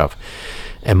photo stuff.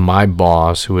 And my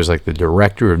boss, who was like the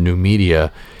director of new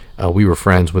media, we were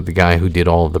friends with the guy who did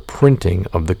all of the printing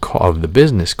of the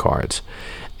business cards.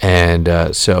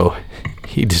 And so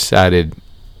he decided,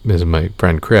 this is my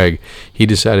friend Craig, he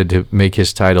decided to make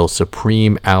his title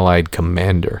Supreme Allied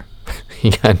Commander. He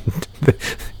got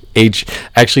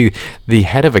actually, the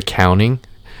head of accounting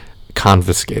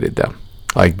confiscated them.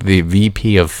 Like, the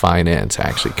VP of finance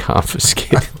actually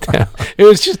confiscated them. It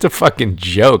was just a fucking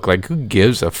joke. Like, who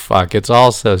gives a fuck? It's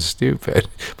all so stupid.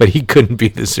 But he couldn't be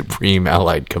the Supreme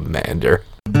Allied Commander.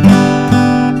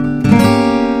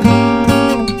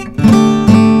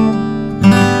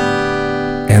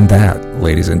 And that,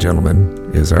 ladies and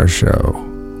gentlemen, is our show.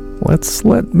 Let's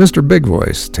let Mr. Big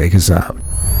Voice take us out.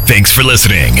 Thanks for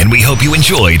listening, and we hope you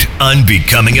enjoyed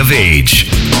Unbecoming of Age.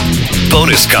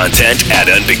 Bonus content at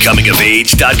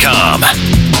unbecomingofage.com.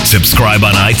 Subscribe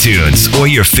on iTunes or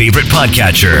your favorite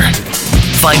podcatcher.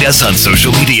 Find us on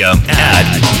social media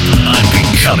at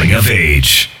Unbecoming of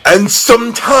Age. And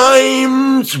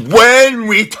sometimes when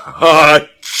we touch